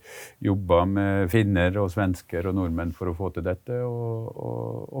naturlig, jobbet med finner og svensker og nordmenn for å få til dette,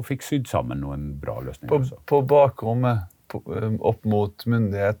 og fikk sydd sammen noen bra løsninger. På bakrommet, opp mot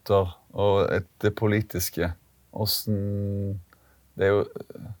myndigheter og det politiske, det jo,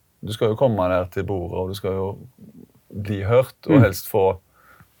 du skal jo komme der til bordet, og du skal jo bli hørt, og helst få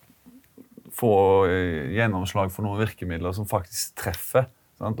gjennomslag for noen virkemidler som faktisk treffer.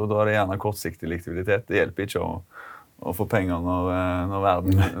 Og da det gjerne kortsiktig likviditet. Det hjelper ikke å få penger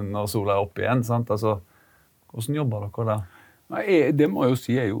når sola oppe igjen. Sant? Altså, hvordan jobber dere der? Nei, det må jeg jo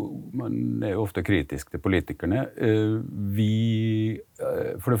si, man jo ofte kritisk til politikerne.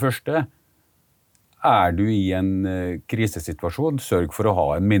 For det første, du i en krisesituasjon, sørg for å ha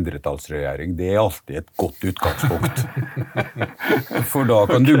en mindretallsregjering. Det alltid et godt utgangspunkt. For da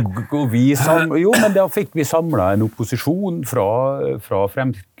kan du gå men da fikk vi samlet en opposisjon fra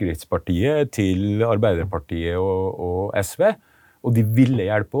Fremskrittspartiet til Arbeiderpartiet og SV, og de ville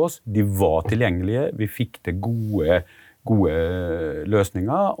hjelpe oss, de var tilgjengelige, vi fikk til gode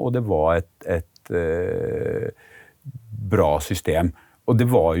løsninger, og det var et bra system. Og det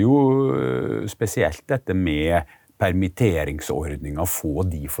var jo spesielt dette med permitteringsordninger, få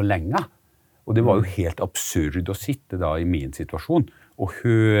de forlenget. Og det var jo helt absurd å sitte da i min situasjon og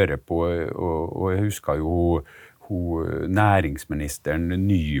høre på, og jeg husker jo næringsministeren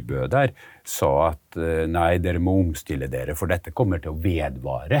Nybø der sa at nei, dere må omstille dere, for dette kommer til å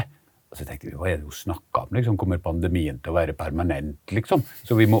vedvare. Og så tenkte vi, hva det du snakket om? Liksom? Kommer pandemien til å være permanent? Liksom?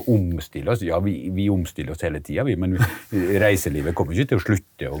 Så vi må omstille oss. Ja, vi omstiller oss hele tiden, men reiselivet kommer ikke til å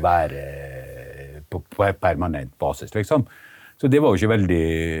slutte å være på permanent basis. Liksom. Så det var jo ikke veldig,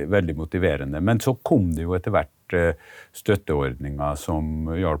 veldig motiverende. Men så kom det jo etter hvert støtteordninger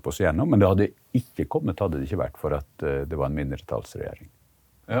som hjalp oss igjennom, men det hadde ikke kommet, hadde det ikke vært for at det var en mindretallsregjering.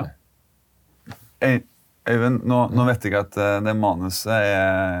 Ja. Øyvind, nå vet jeg at det manuset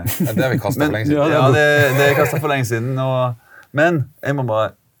det har vi kastet for lenge siden. Ja, det er kastet for lenge siden. Men jeg må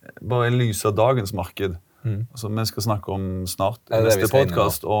bare i lys av dagens marked, altså, vi skal snakke om snart neste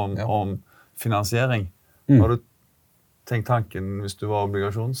podcast om finansiering. Har du tenkt tanken hvis du var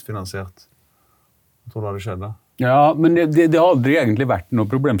obligasjonsfinansiert? Jeg tror det hadde skjedd da. Ja, men det har aldri egentlig vært noen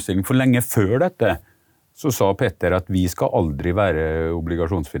problemstilling. For lenge før dette så sa Petter at vi skal aldri være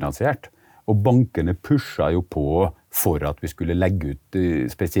obligasjonsfinansiert. Og bankene pushet jo på for at vi skulle legge ut,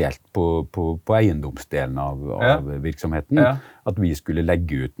 spesielt på eiendomsdelen av virksomheten, at vi skulle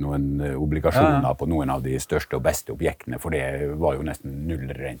legge ut noen obligasjoner på noen av de største og beste objektene, for det var jo nesten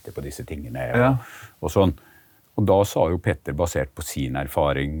nullrente på disse tingene og sånn. Og da sa jo Petter, basert på sin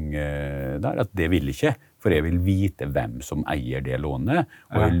erfaring der, at det vil ikke, for jeg vil vite hvem som eier det lånet,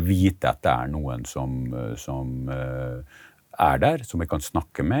 og jeg vil vite at det noen som der, som jeg kan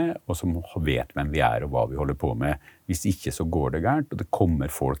snakke med, og som vet hvem vi og hva vi holder på med. Hvis ikke så går det gærent, og det kommer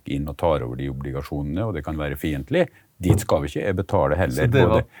folk inn og tar over de obligasjonene, og det kan være fiendtlig. Dit skal vi ikke. Jeg betaler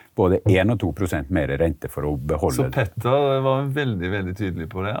heller både 1 og 2% mer rente for å beholde det. Så Petter var veldig, veldig tydelig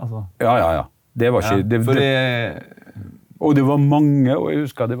på det, altså? Ja. Det var ikke... Og det var mange, og jeg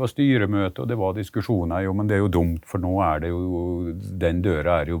husker det var styremøte, og det var diskusjoner, men det jo dumt, for nå det jo, den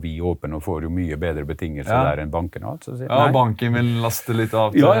døra jo vi åpen, og får jo mye bedre betingelser der enn banken og alt. Så banken vil laste litt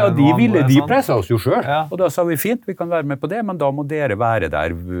av til de presset oss jo selv, og da sa vi fint, vi kan være med på det, men da må dere være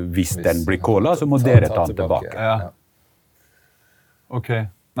der hvis den blir kålet, så må dere ta den tilbake. Ja. Ok.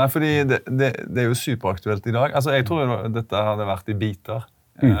 Nei, fordi det jo superaktuelt i dag. Altså, jeg tror dette hadde vært i biter,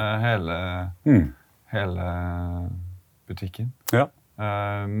 hele butikken,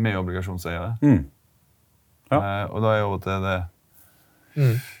 med obligasjonseiere. Og da over til det.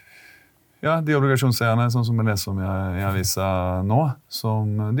 Ja, de obligasjonseierne, sånn som vi leser om i avisen nå,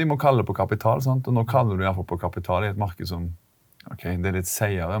 som de må kalle på kapital, sant? Og nå kaller du i hvert fall på kapital i et marked som, ok, det litt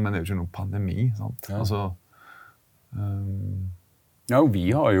seiere, men det jo ikke noen pandemi, sant? Altså... Ja, vi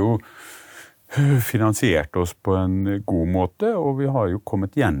har jo finansiert oss på en god måte, og vi har jo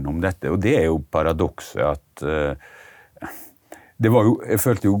kommet gjennom dette, og det jo paradokset at jeg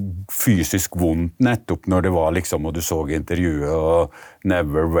følte jo fysisk vondt nettopp når det var liksom, og du så intervjuet og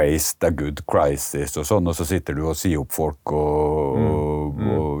never waste a good crisis og sånn, og så sitter du og sier opp folk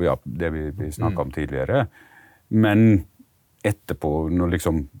og ja, det vi snakket om tidligere. Men etterpå, når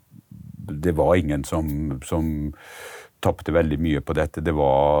liksom, det var ingen som tappte veldig mye på dette,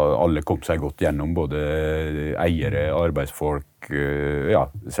 alle kom seg godt gjennom, både eiere, arbeidsfolk, ja,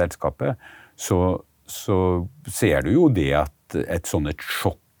 selskapet, så ser du jo det at et sånt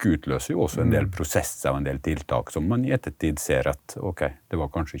sjokk utløser jo også en del prosesser og en del tiltak som man i ettertid ser at, ok, det var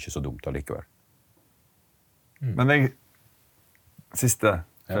kanskje ikke så dumt allikevel. Men siste,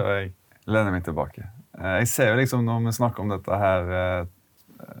 før jeg lener meg tilbake. Jeg ser jo liksom, når vi snakker om dette her,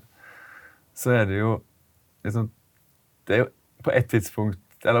 så det jo liksom, det jo på et tidspunkt,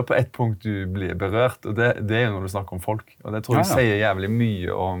 eller på et punkt du blir berørt, og det jo når du snakker om folk. Og det tror jeg sier jævlig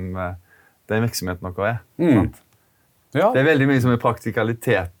mye om den virksomheten dere sant? Ja. Det veldig mye som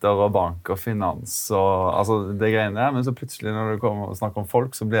praktikaliteter og bank og finans og altså det greiene der, men så plutselig når du kommer og snakker om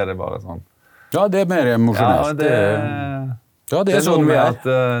folk, så blir det bare sånn. Ja, det mer emosjonelt. Ja, det sånn vi at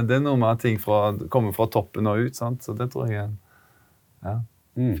det noe med at ting kommer fra toppen og ut, sant? Så det tror jeg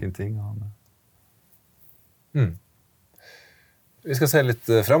fin ting å ha med. Vi skal se litt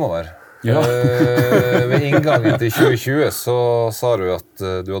fremover. Ja. Ved inngangen til 2020 så sa du at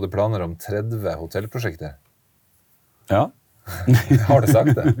du hadde planer om 30 hotellprosjekter. Ja. Har du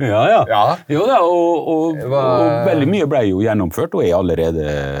sagt det? Ja. Jo da, og veldig mye ble jo gjennomført, og allerede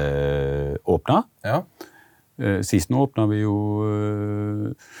åpnet. Ja. Sist nå åpnet vi jo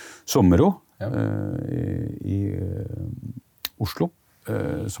Sommero i Oslo,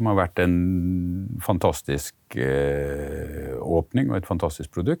 som har vært en fantastisk åpning og et fantastisk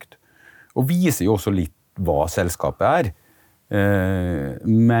produkt. Og viser jo også litt hva selskapet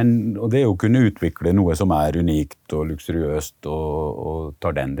og det å kunne utvikle noe som unikt og luksuriøst og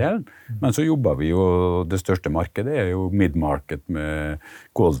tar den delen. Men så jobber vi jo, det største markedet jo mid-market med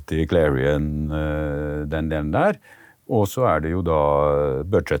Quality, Clarion, den delen der. Og så det jo da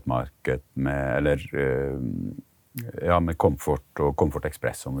budget-market med Comfort og Comfort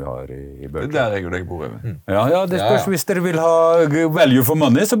Express som vi har i budget. Det der jeg og deg bor over. Ja, det spørs. Hvis dere vil ha value for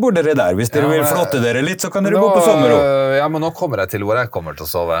money, så bor dere der. Hvis dere vil flotte dere litt, så kan dere bo på Sommero. Ja, men nå kommer jeg til hvor jeg kommer til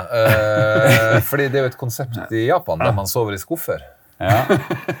å sove. Fordi det jo et konsept i Japan der man sover i skuffer. Ja.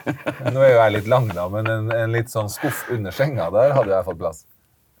 Nå jo jeg litt lang da, men en litt sånn skuff under senga, der hadde jeg fått plass.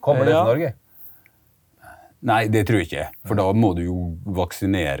 Kommer det til Norge? Nei, det tror jeg ikke. For da må du jo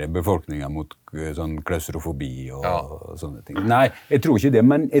vaksinere befolkningen mot sånn klaustrofobi og sånne ting. Nei, jeg tror ikke det,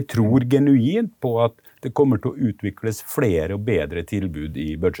 men jeg tror genuint på at det kommer til å utvikles flere og bedre tilbud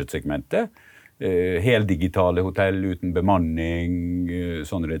i budgetsegmentet. Heldigitale hotell uten bemanning,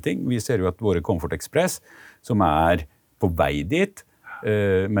 sånne ting. Vi ser jo at våre Comfort Express, som på vei dit,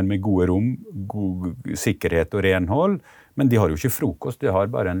 men med gode rom, god sikkerhet og renhold, men de har jo ikke frokost, de har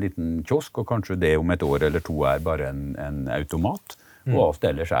bare en liten kiosk, og kanskje det om et år eller to bare en automat, og alt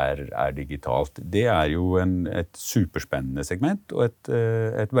ellers digitalt. Det jo et superspennende segment, og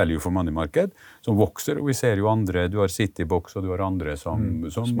et value for money-marked som vokser, og vi ser jo andre, du har Citybox, og du har andre som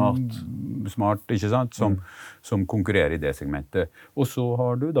smart, ikke sant, som konkurrerer i det segmentet. Og så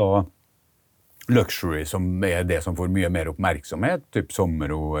har du da luxury, som det som får mye mer oppmerksomhet, typ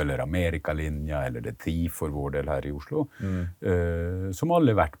Sommero eller Amerikalinja, eller det Thief for vår del her i Oslo, som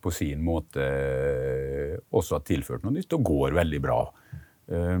alle vært på sin måte også har tilført noe nytt, og går veldig bra.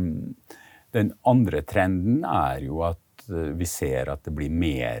 Den andre trenden jo at vi ser at det blir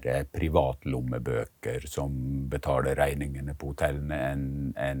mer privatlommebøker som betaler regningene på hotellene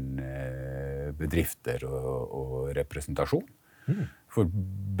enn bedrifter og representasjon. For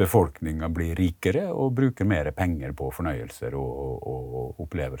befolkningen blir rikere og bruker mer penger på fornøyelser og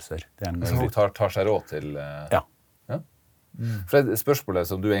opplevelser. Så folk tar seg råd til... Ja. For det spørsmålet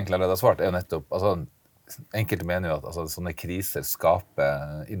som du egentlig allerede har svart jo nettopp, altså enkelte mener jo at sånne kriser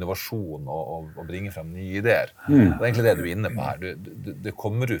skaper innovasjon og bringer frem nye ideer. Det egentlig det du inne på her. Det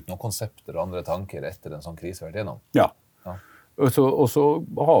kommer ut noen konsepter og andre tanker etter en sånn krise vært gjennom. Ja. Og så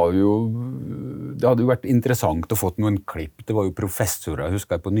har jo, det hadde jo vært interessant å fått noen klipp. Det var jo professorer,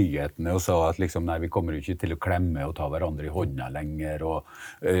 husker jeg på nyhetene, og sa at liksom, nei, vi kommer jo ikke til å klemme og ta hverandre i hånda lenger, og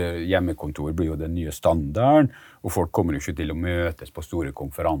hjemmekontor blir jo den nye standarden, og folk kommer jo ikke til å møtes på store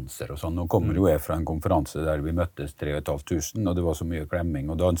konferanser og sånn. Nå kommer jo jeg fra en konferanse der vi møttes 3500, og det var så mye klemming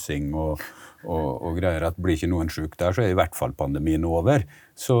og dansing og greier at blir ikke noen syk der, så i hvert fall pandemien over.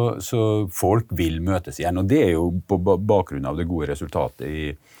 Så folk vil møtes igjen, og det jo på bakgrunn av det gode resultatet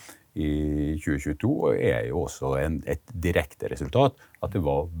i 2022, og jo også et direkte resultat at det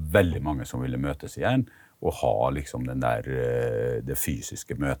var veldig mange som ville møtes igjen, å ha liksom det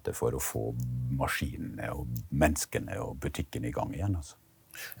fysiske møtet for å få maskinene og menneskene og butikken i gang igjen, altså.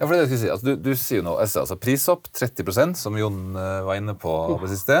 Ja, for det jeg skulle si, altså, du sier jo nå, altså prisopp 30%, som Jon var inne på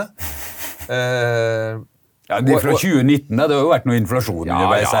det siste. Ja, det fra 2019, det har jo vært noe inflasjon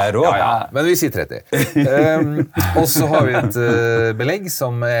underveis her også. Ja, men vi sier 30. Og så har vi et belegg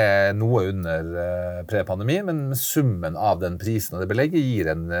som noe under pre-pandemi, men summen av den prisen og det belegget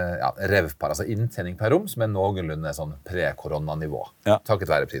gir en revpar, altså inntjening per rom, som noenlunde sånn pre-koronanivå. Takket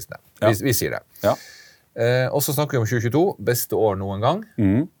være prisene. Vi sier det. Ja. Og så snakker vi om 2022, beste år noen gang.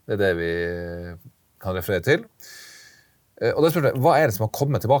 Det det vi kan referere til. Og da spør jeg, hva det som har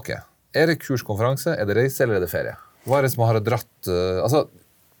kommet tilbake? Det kurskonferanse, det reise, eller det ferie? Hva det som har dratt... altså,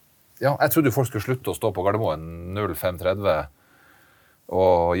 ja, jeg trodde folk skulle slutte å stå på Gardermoen 05:30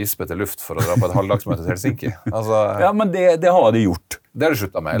 og gispe til luft for å dra på et halvdagsmøte til Helsinki. Altså, ja, men det har de gjort. Det har de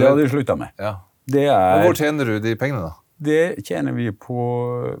sluttet med, eller? Det har de sluttet med. Ja. Og hvor tjener du de pengene da? Det tjener vi på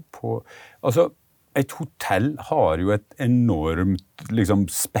altså, et hotell har jo et enormt liksom,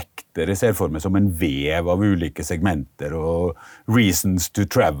 spekter. Jeg ser for meg som en vev av ulike segmenter og reasons to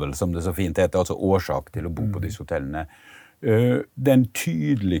travel, som det så fint heter, altså årsak til å bo på disse hotellene. Den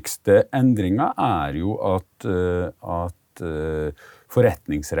tydeligste endringen jo at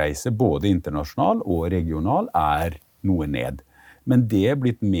forretningsreise, både internasjonal og regional, noe ned. Men det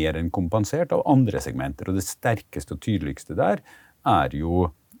blitt mer enn kompensert av andre segmenter, og det sterkeste og tydeligste der jo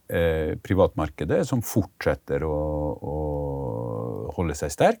privatmarkedet som fortsetter å holde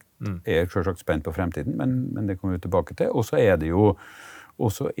seg sterkt. Jeg selvsagt spent på fremtiden, men det kommer vi tilbake til. Og så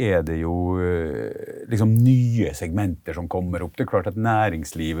det jo liksom nye segmenter som kommer opp. Det klart at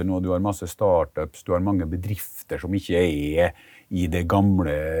næringslivet nå, du har masse startups, du har mange bedrifter som ikke i det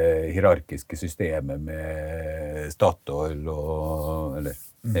gamle hierarkiske systemet med Statoil eller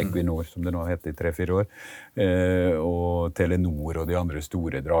Equinor, som det nå heter i 3-4 år, og Telenor og de andre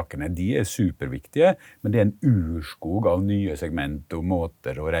store drakene, de superviktige, men det en urskog av nye segment og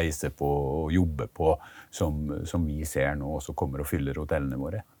måter å reise på og jobbe på som vi ser nå, og så kommer og fyller hotellene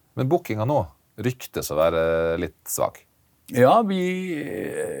våre. Men bookinga nå ryktes å være litt svak? Ja, vi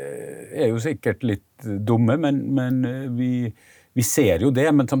jo sikkert litt dumme, men vi ser jo det,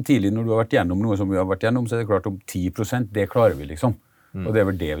 men samtidig når du har vært gjennom noe som vi har vært gjennom, så det klart om 10%, det klarer vi liksom. Og det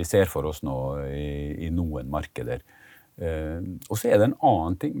vel det vi ser for oss nå i noen markeder. Og så det en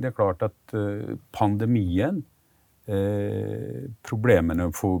annen ting. Det klart at pandemien, problemene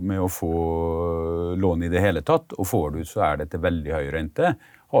med å få lån i det hele tatt, og får du så det til veldig høy rente,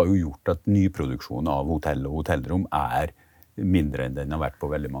 har jo gjort at nyproduksjon av hotell og hotellrom mindre enn den har vært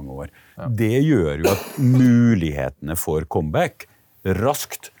på veldig mange år. Ja. Det gjør jo at mulighetene for comeback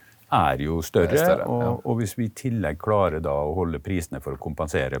raskt jo større, og hvis vi i tillegg klarer da å holde prisene for å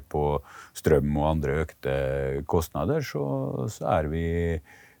kompensere på strøm og andre økte kostnader, så vi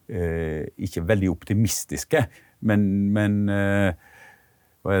ikke veldig optimistiske. Men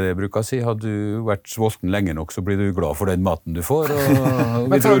hva det jeg bruker å si? Har du vært sulten lenge nok, så blir du glad for den maten du får. Og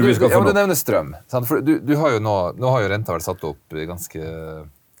vi tror vi skal få du nevner strøm. For du har jo nå har jo renta vært satt opp ganske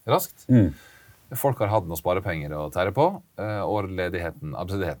raskt. Folk har hatt noen sparepenger å tære på, og arbeidsledigheten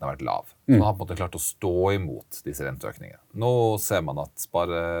har vært lav. Så man har på en måte klart å stå imot disse renteøkningene. Nå ser man at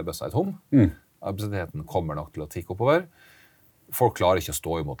sparebøssa tom. Arbeidsledigheten kommer nok til å tikke oppover. Folk klarer ikke å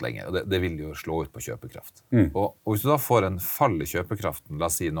stå imot lenger, og det vil jo slå ut på kjøpekraft. Og hvis du da får en fall i kjøpekraften,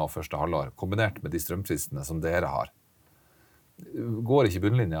 la oss si nå første halvår, kombinert med de strømprisene som dere har, går ikke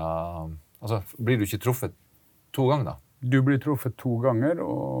bunnlinja, altså blir du ikke truffet 2 ganger da? Du blir truffet 2 ganger,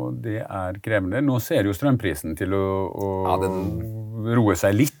 og det krevende. Nå ser jo strømprisen til å roe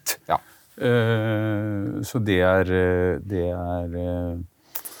seg litt. Ja. Så det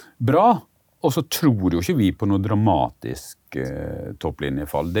bra. Og så tror jo ikke vi på noe dramatisk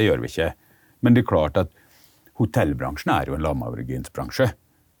topplinjefall. Det gjør vi ikke. Men det klart at hotellbransjen jo en lavmarginsbransje.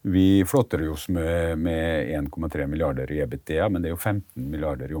 Vi flotter oss med 1,3 milliarder i EBITDA, men det jo 15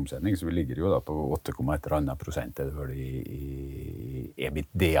 milliarder i omsetning, så vi ligger jo da på 8,1% det vel i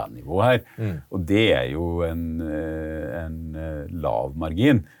EBITDA-nivå her. Og det jo en lav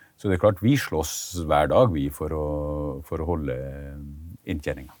margin. Så det klart, vi slåss hver dag vi for å holde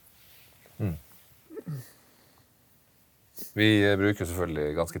inntjeningen. Vi bruker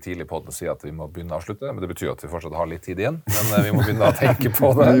selvfølgelig ganske tidlig på å si at vi må begynne å avslutte, men det betyr at vi fortsatt har litt tid igjen, men vi må begynne å tenke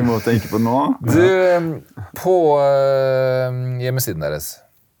på det. Vi må tenke på nå. På hjemmesiden deres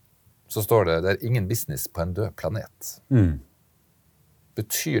så står det ingen business på en død planet.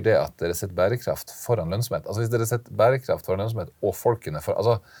 Betyr det at dere setter bærekraft foran lønnsomhet? Altså hvis dere setter bærekraft foran lønnsomhet og folkene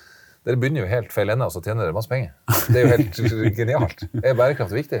altså dere begynner jo helt feil ende, og så tjener dere masse penger. Det jo helt genialt.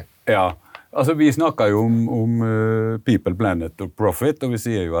 Bærekraft viktig? Ja. Altså, vi snakker jo om people, planet og profit, og vi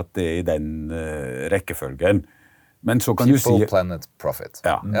sier jo at det I den rekkefølgen. Men så kan People, du si, planet, profit.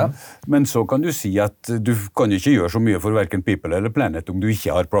 ja. Ja. Men så kan du si at du kan ikke gjøre så mye for hverken people eller planet om du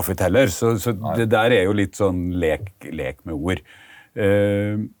ikke har profit heller, så det der jo litt sånn lek med ord.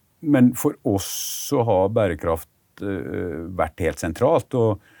 Men for oss så har bærekraft vært helt sentralt,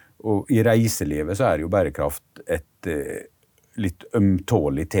 og I reiselivet så det jo bærekraft et litt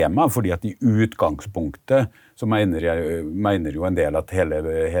ømtålig tema, fordi at I utgangspunktet så mener jo en del at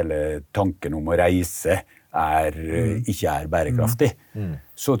hele tanken om å reise ikke bærekraftig.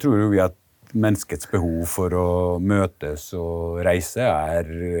 Så tror vi at menneskets behov for å møtes og reise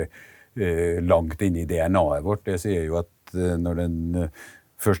langt inn I DNA-et vårt. Det sier jo at når den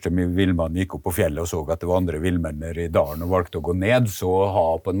første villmannen gikk opp på fjellet og så at det var andre villmenner I dalen og valgte å gå ned, så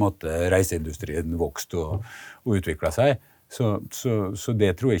har på en måte reiseindustrien vokst og utviklet seg. Så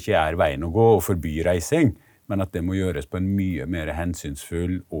det tror jeg ikke veien å gå å forby reising, men at det må gjøres på en mye mer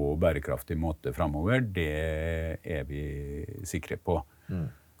hensynsfull og bærekraftig måte fremover, det vi sikre på.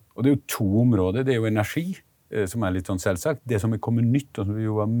 Og det jo to områder, det jo energi, som litt sånn selvsagt. Det som kommet nytt, og som vi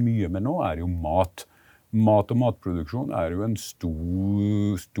jo har mye med nå, jo mat. Mat og matproduksjon jo en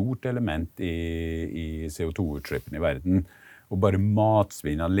stort element I CO2-utslippene I verden. Og bare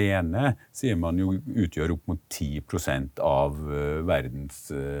matsvinn alene, sier man jo utgjør opp mot 10% av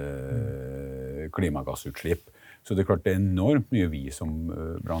verdens klimagassutslipp. Så det klart det enormt mye vi som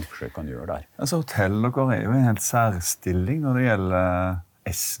bransje kan gjøre der. Altså, hotell dere jo I en helt særstilling når det gjelder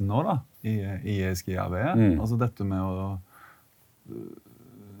S nå da, I ESG-arbeidet. Altså dette med å...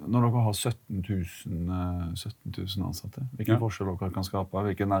 Når dere har 17 000 ansatte, hvilken forskjell dere kan skape,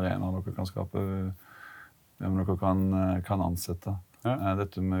 hvilken arena dere kan skape, hvem dere kan ansette.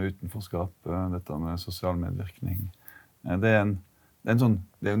 Dette med utenforskap, dette med sosial medvirkning. Det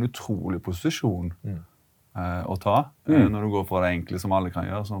en utrolig posisjon å ta når du går fra det enkle som alle kan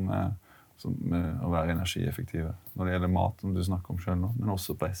gjøre, som å være energieffektive. Når det gjelder mat, som du snakker om selv nå, men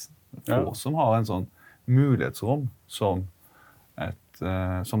også pressen. Få som har en sånn mulighetsrom som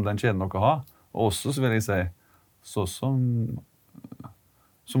den kjeden dere har. Og også så vil jeg si,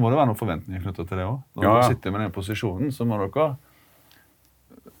 så må det være noen forventninger knyttet til det også. Når dere sitter med den posisjonen, så må dere,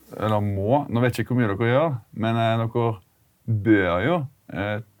 nå vet jeg ikke hvor mye dere gjør, men dere bør jo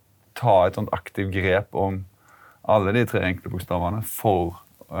ta et sånt aktivt grep om alle de 3 enkle bokstavene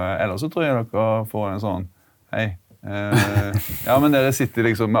ellers så tror jeg dere får en sånn, hei, men dere sitter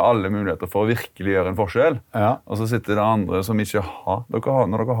liksom med alle muligheter for å virkelig gjøre en forskjell, og så sitter det andre som ikke har,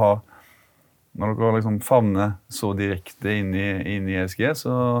 når dere liksom favner så direkte inn I ESG,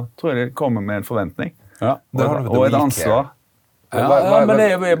 så tror jeg det kommer med en forventning. Og et ansvar. Men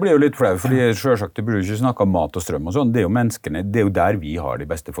jeg blir jo litt flau, fordi selvsagt det burde ikke snakke om mat og strøm og sånn. Det jo menneskene, det jo der vi har de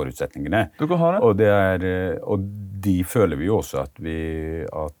beste forutsetningene. Dere har det. Og de føler vi jo også at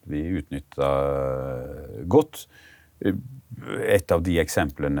vi utnytter godt. Et av de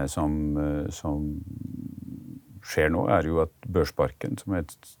eksemplene som skjer nå jo at Børsparken, som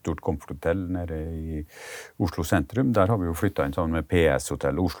et stort komforthotell nede I Oslo sentrum, der har vi jo flyttet inn sammen med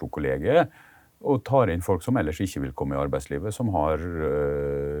PS-hotell og Oslo-kollegiet, og tar inn folk som ellers ikke vil komme I arbeidslivet, som har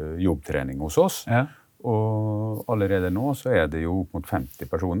jobbtrening hos oss. Og allerede nå så det jo opp mot 50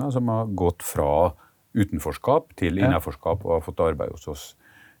 personer som har gått fra utenforskap til innenforskap og har fått arbeid hos oss.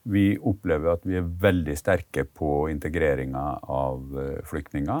 Vi opplever at vi veldig sterke på integreringen av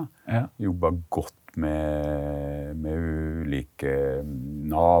flyktninger. Jobber godt med ulike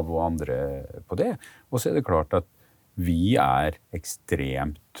NAV og andre på det. Og så det klart at vi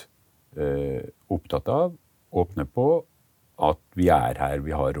ekstremt opptatt av, åpne på, at vi her,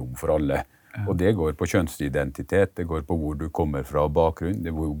 vi har rom for alle. Og det går på kjønnsidentitet, det går på hvor du kommer fra bakgrunn,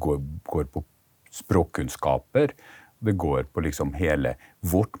 det går på språkkunnskaper, det går på liksom hele.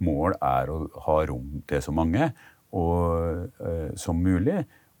 Vårt mål å ha rom til så mange som mulig,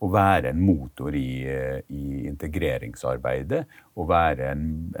 å være en motor I integreringsarbeidet, og være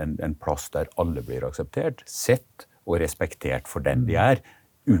en plass der alle blir akseptert, sett og respektert for den de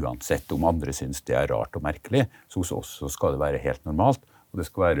uansett om andre synes det rart og merkelig. Så hos oss så skal det være helt normalt, og det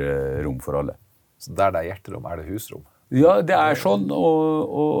skal være rom for alle. Så der det hjerterom, det husrom? Ja, det sånn,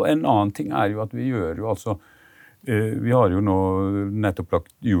 og en annen ting jo at vi gjør jo altså, vi har jo nå nettopp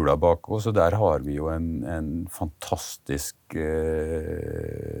lagt jula bak oss, og der har vi jo en fantastisk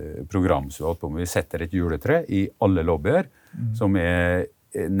program som vi har holdt på med. Vi setter et juletre I alle lobbyer, som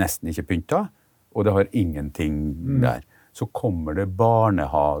nesten ikke pyntet, og det har ingenting der. Så kommer det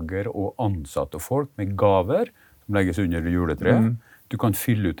barnehager og ansatte folk med gaver som legges under juletreet. Du kan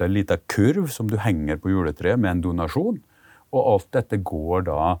fylle ut en liten kurv som du henger på juletreet med en donasjon, og alt dette går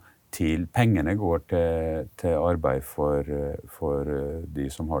da til pengene går til arbeid for de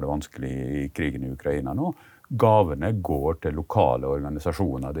som har det vanskelig i krigen i Ukraina nå. Gavene går til lokale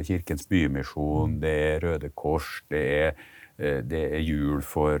organisasjoner. Det Kirkens Bymisjon, det Røde Kors, det jul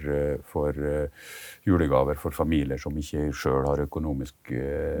for julegaver for familier som ikke selv har økonomiske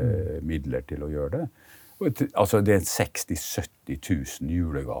midler til å gjøre det. Altså det 60-70 000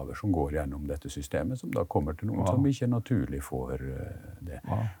 julegaver som går gjennom dette systemet, som da kommer til noen som ikke naturlig får det.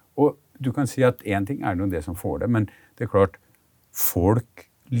 Og du kan si at en ting noe det som får det, men det klart, folk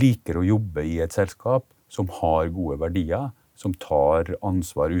liker å jobbe i et selskap som har gode verdier, som tar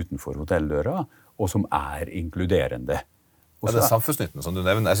ansvar utenfor hotelldøra, og som inkluderende. Det samfunnsnytten som du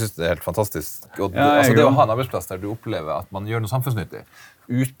nevner, jeg synes det helt fantastisk. Og det å ha en arbeidsplass der du opplever at man gjør noe samfunnsnyttig,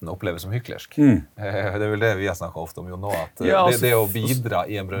 uten å oppleve som hyklersk. Det vel det vi har snakket ofte om jo nå, at det å bidra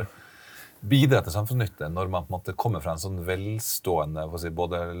til samfunnsnytte når man på en måte kommer fra en sånn velstående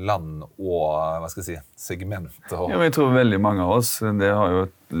både land og segment. Men jeg tror veldig mange av oss, det har jo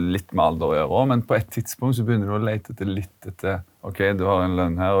litt med alder å gjøre, men på et tidspunkt så begynner du å lete etter ok, du har en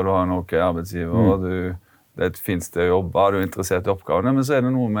lønn her, og du har en ok arbeidsgiver, og det finnes det å jobbe, du interessert i oppgavene, men så det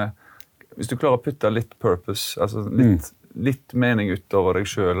noe med, hvis du klarer å putte litt purpose, altså litt mening utover deg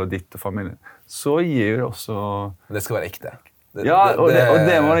selv og ditt og familien, så gir det også... Men det skal være ekte. Og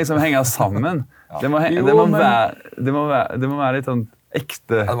det må liksom henge sammen. Det må være litt sånn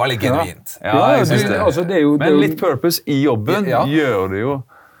ekte. Det var litt genuint. Jeg synes det. Men litt purpose i jobben gjør det jo.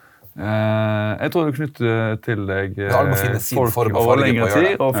 Jeg tror du knytter til deg folk over lengre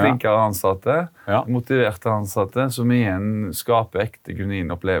tid og flinkere ansatte, motiverte ansatte, som igjen skaper ekte,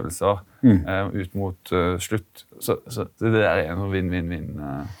 genuine opplevelser ut mot slutt. Så det der en vinn-vinn-vinn.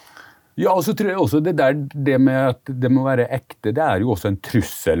 Ja, og så tror jeg også det med at det må være ekte, det jo også en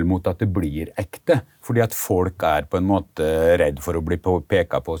trussel mot at det blir ekte. Fordi at folk på en måte redd for å bli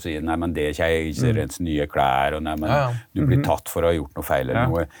peket på og si nei, men det ikke rens nye klær, og nei, men du blir tatt for å ha gjort noe feil eller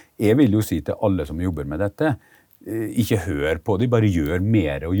noe. Jeg vil jo si til alle som jobber med dette, ikke hør på det, bare gjør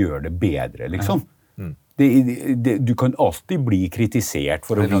mer og gjør det bedre, liksom. Du kan alltid bli kritisert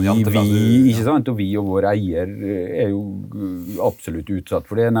for ikke sant? Og vi og vår eier jo absolutt utsatt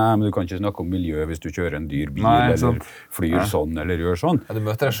for det. Nei, men du kan ikke snakke om miljø hvis du kjører en dyr bil, eller flyr sånn, eller gjør sånn. Ja, du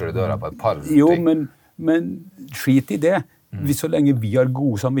møter deg selv i døra på et par ting. Jo, men skit i det. Så lenge vi har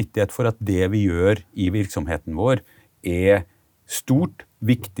god samvittighet for at det vi gjør i virksomheten vår stort,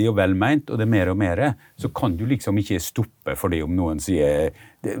 viktig og velmeint, og det mer og mer, så kan du liksom ikke stoppe for det om noen sier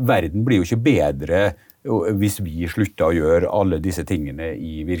verden blir jo ikke bedre hvis vi slutter å gjøre alle disse tingene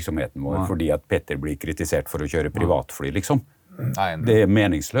i virksomheten vår fordi at Petter blir kritisert for å kjøre privatfly, liksom. Det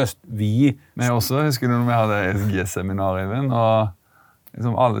meningsløst. Men jeg også husker når vi hadde ESG-seminar, Eivind, og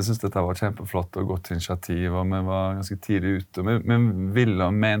liksom alle syntes dette var kjempeflott og godt initiativ, og vi var ganske tidlig ute. Vi ville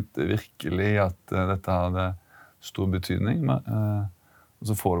og mente virkelig at dette hadde stor betydning, og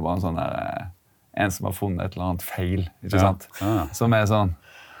så får du bare en sånn der, en som har funnet et eller annet feil, ikke sant? Som sånn,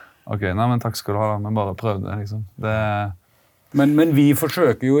 ok, nei, men takk skal du ha, men bare prøv det, liksom. Men vi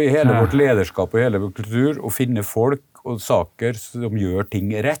forsøker jo i hele vårt lederskap og hele vår kultur å finne folk og saker som gjør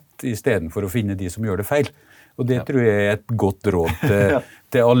ting rett, i stedet for å finne de som gjør det feil. Og det tror jeg et godt råd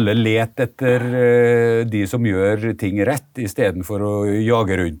til alle. Let etter de som gjør ting rett, i stedet for å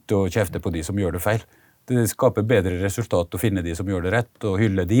jage rundt og kjefte på de som gjør det feil. Det skaper bedre resultat å finne de som gjør det rett, og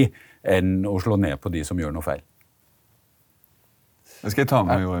hylle de, enn å slå ned på de som gjør noe feil. Det skal jeg ta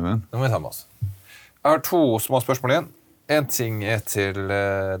med, Eivind. Det må vi ta med oss. Jeg har 2 små spørsmål igjen. En ting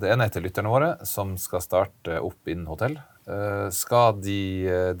det ene til lytterne våre, som skal starte opp innen hotell. Skal de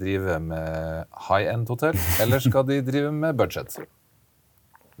drive med high-end hotell, eller skal de drive med budget?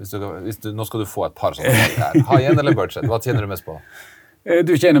 Nå skal du få et par sånne her. High-end eller budget? Hva tjener du mest på?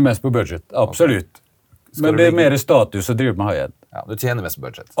 Du tjener mest på budget, absolutt. Okay. Men det mer status å drive med high-end. Ja, du tjener mest på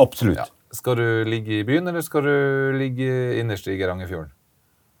budget. Absolutt. Ja. Skal du ligge i byen, eller skal du ligge innerst i Geirangerfjorden?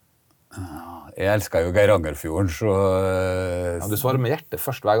 Jeg elsker jo Geirangerfjorden, så... Du svarer med hjertet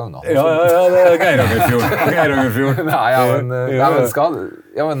først hver gang nå. Ja, det Geirangerfjorden.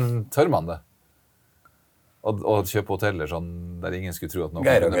 Men tør man det? Å kjøpe hoteller sånn, der ingen skulle tro at noe...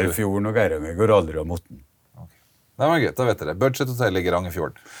 Geirangerfjorden og Geiranger går aldri av moten. Okay. Nei, men greit, da vet dere. Budgethotell i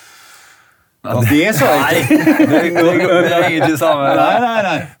Geirangerfjorden. Det sa jeg ikke. Det henger ikke sammen.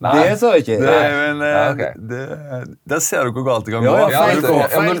 Nei. Det sa jeg ikke. Der ser du hvor galt det kan gå.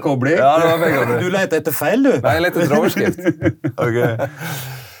 Feilkobling. Du leter etter feil, du. Nei, jeg leter etter overskrift. Ok.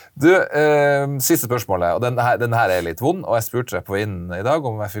 Du, siste spørsmålet, og den her litt vond, og jeg spurte deg på inn i dag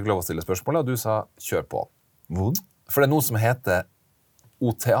om jeg fikk lov å stille spørsmålet, og du sa kjør på. Vond? For det noe som heter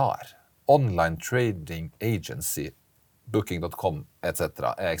OTR, Online Trading Agency Booking.com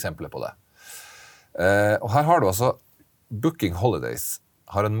etc. eksempler på det. Og her har du altså Booking Holidays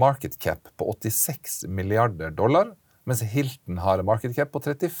har en market cap på 86 milliarder dollar, mens Hilton har en market cap på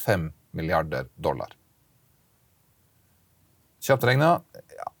 35 milliarder dollar. Kjapt regnet,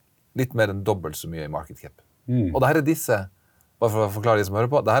 litt mer enn dobbelt så mye i market cap. Og det her disse, bare for å forklare de som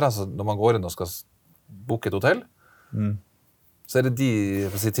hører på, det her altså når man går inn og skal booke et hotell, så det de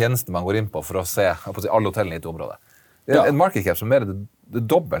tjenestene man går inn på for å se alle hotellene i et område. Det en market cap som mer det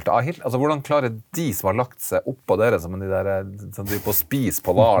dobbelte av Hilton. Altså, hvordan klarer de som har lagt seg opp på dere, som de der som driver på spis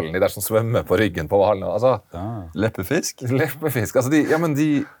på hvalen, de der som svømmer på ryggen på hvalen, altså... Leppefisk? Leppefisk, altså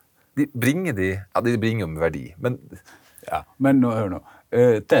de bringer de bringer jo med verdi, men... Ja, men hør nå.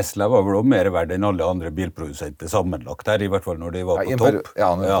 Tesla var vel også mer verdt enn alle andre bilprodusenter sammenlagt her, i hvert fall når de var på topp. Ja.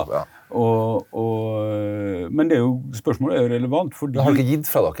 Men det jo, spørsmålet jo relevant, fordi... Men har dere gitt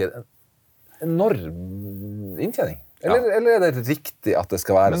fra dere en enorm inntjening? Eller det riktig at det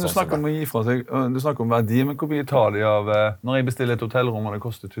skal være men sånn? Men du snakker om å gi fra seg, du snakker om verdi, men hvor mye tar de av når jeg bestiller et hotellrom og det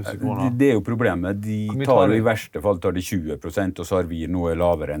koster 1000 kroner? Det jo problemet. De tar i verste fall tar de 20%, og så har vi noe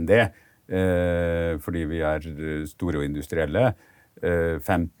lavere enn det, fordi vi store og industrielle.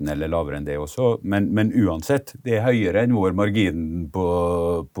 15 eller lavere enn det også, men uansett, det høyere enn vår margin på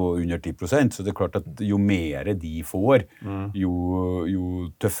under 10%, så det klart at jo mer de får,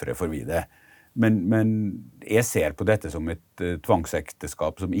 jo tøffere får vi det. Men jeg ser på dette som et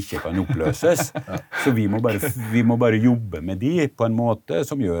tvangsekteskap som ikke kan oppløses, så vi må bare jobbe med de på en måte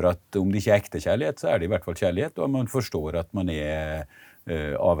som gjør at om det ikke ekte kjærlighet, så det i hvert fall kjærlighet, og man forstår at man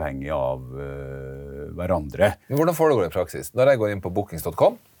avhengig av hverandre. Men hvordan foregår det i praksis? Når jeg går inn på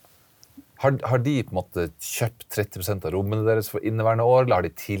bookings.com, har de på en måte kjøpt 30% av rommene deres for inneværende år, eller har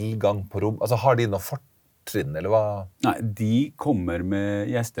de tilgang på rom? Altså har de noe fortrinn, eller hva? Nei, de kommer med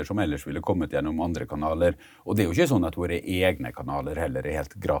gjester som ellers ville kommet gjennom andre kanaler, og det jo ikke sånn at våre egne kanaler heller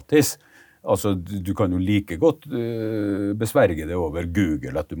helt gratis. Altså, du kan jo like godt besverge det over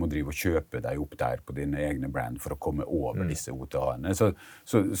Google, at du må drive og kjøpe deg opp der på dine egne brand for å komme over disse OTA-ene.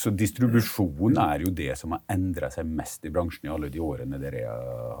 Så distribusjon jo det som har endret seg mest i bransjen i alle de årene dere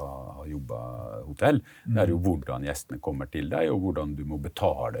har jobbet hotell. Det jo hvordan gjestene kommer til deg, og hvordan du må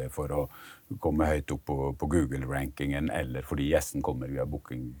betale for å komme høyt opp på Google-rankingen, eller fordi gjesten kommer via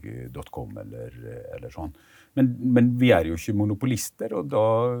booking.com eller sånn. Men vi jo ikke monopolister, og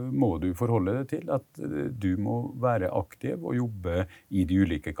da må du forholde deg til at du må være aktiv og jobbe i de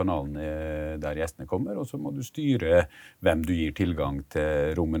ulike kanalene der gjestene kommer, og så må du styre hvem du gir tilgang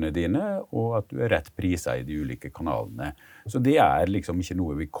til rommene dine, og at du rett priser i de ulike kanalene. Så det liksom ikke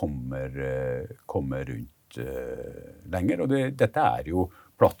noe vi kommer rundt lenger, og dette jo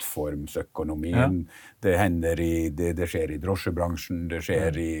plattformsøkonomien, det skjer i drosjebransjen, det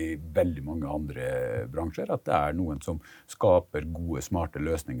skjer i veldig mange andre bransjer, at det noen som skaper gode, smarte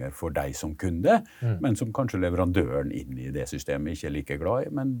løsninger for deg som kunde, men som kanskje leverandøren inn i det systemet ikke like glad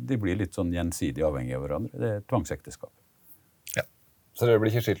i, men de blir litt sånn gjensidig avhengig av hverandre. Det tvangsekteskap. Ja, så det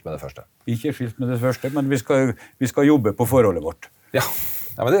blir ikke skilt med det første? Ikke skilt med det første, men vi skal jobbe på forholdet vårt. Ja,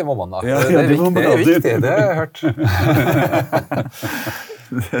 men det må man da. Ja, det viktig, det har jeg hørt.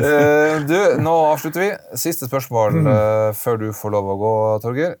 Du, nå avslutter vi. Siste spørsmål før du får lov å gå,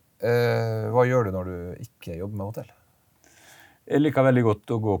 Torger. Hva gjør du når du ikke jobber med hotell? Jeg liker veldig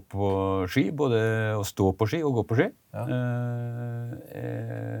godt å gå på ski, både å stå på ski og gå på ski. Ja.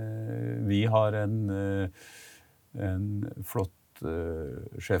 Vi har en flott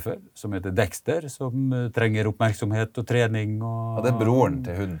sjefer som heter Dexter, som trenger oppmerksomhet og trening. Og det broren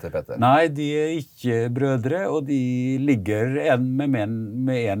til hunden til Petter? Nei, de ikke brødre, og de ligger med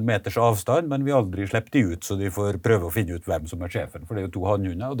 1 meters avstand, men vi aldri slipper de ut, så de får prøve å finne ut hvem som sjefen, for det jo 2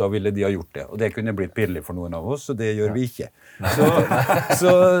 hannhunder, og da ville de ha gjort det. Og det kunne blitt pinlig for noen av oss, så det gjør vi ikke.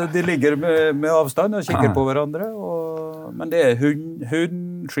 Så de ligger med avstand og kikker på hverandre, men det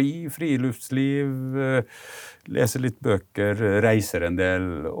hund, ski, friluftsliv, lese litt bøker, reiser en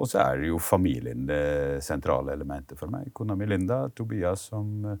del, og så det jo familien det sentrale elementet for meg. Kona mi Linda, Tobias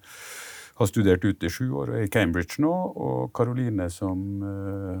som har studert ute i 7 år og i Cambridge nå, og Caroline som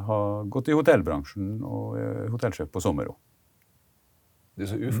har gått i hotellbransjen og hotellsjef på Sommero. Du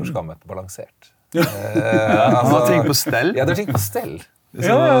så uforskammet balansert. Han har ting på stell. Ja, det ting på stell. Så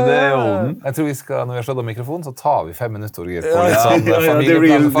det orden. Jeg tror vi skal, når vi har slått av mikrofonen, så tar vi 5 minutter, Torger, på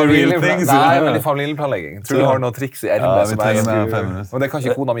litt familieplanlegging. Nei, men i familieplanlegging. Tror du har noen triks i ermet som men det kan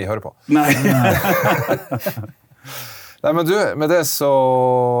ikke kona mi høre på. Nei. Nei, men du, med det så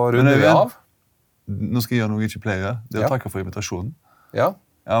runder vi av. Nå skal jeg gjøre noe jeg ikke pleier. Det å takke for invitasjonen. Ja.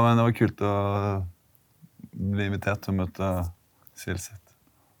 Ja, men det var kult å bli invitert til å møte Silseth.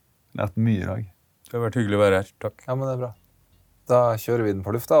 Lært mye i dag. Det har vært hyggelig å være her. Takk. Ja, men det er bra. Da kjører vi den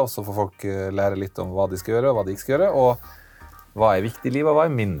på lufta, og så får folk lære litt om hva de skal gjøre, og hva de ikke skal gjøre, og hva er viktig i livet, og hva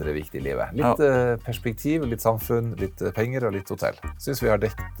er mindre viktig i livet. Litt perspektiv, litt samfunn, litt penger og litt hotell. Synes vi har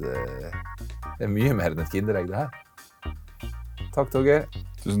dekt det er mye mer enn et kinderegg, det her. Takk, Torgeir.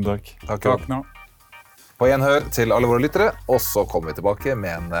 Tusen takk. Takk nå. På gjenhør til alle våre lyttere, og så kommer vi tilbake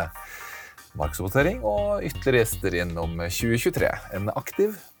med en markedsoppdatering og ytterligere gjester innom 2023. En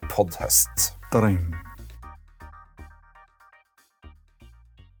aktiv poddhøst. Ta-ding.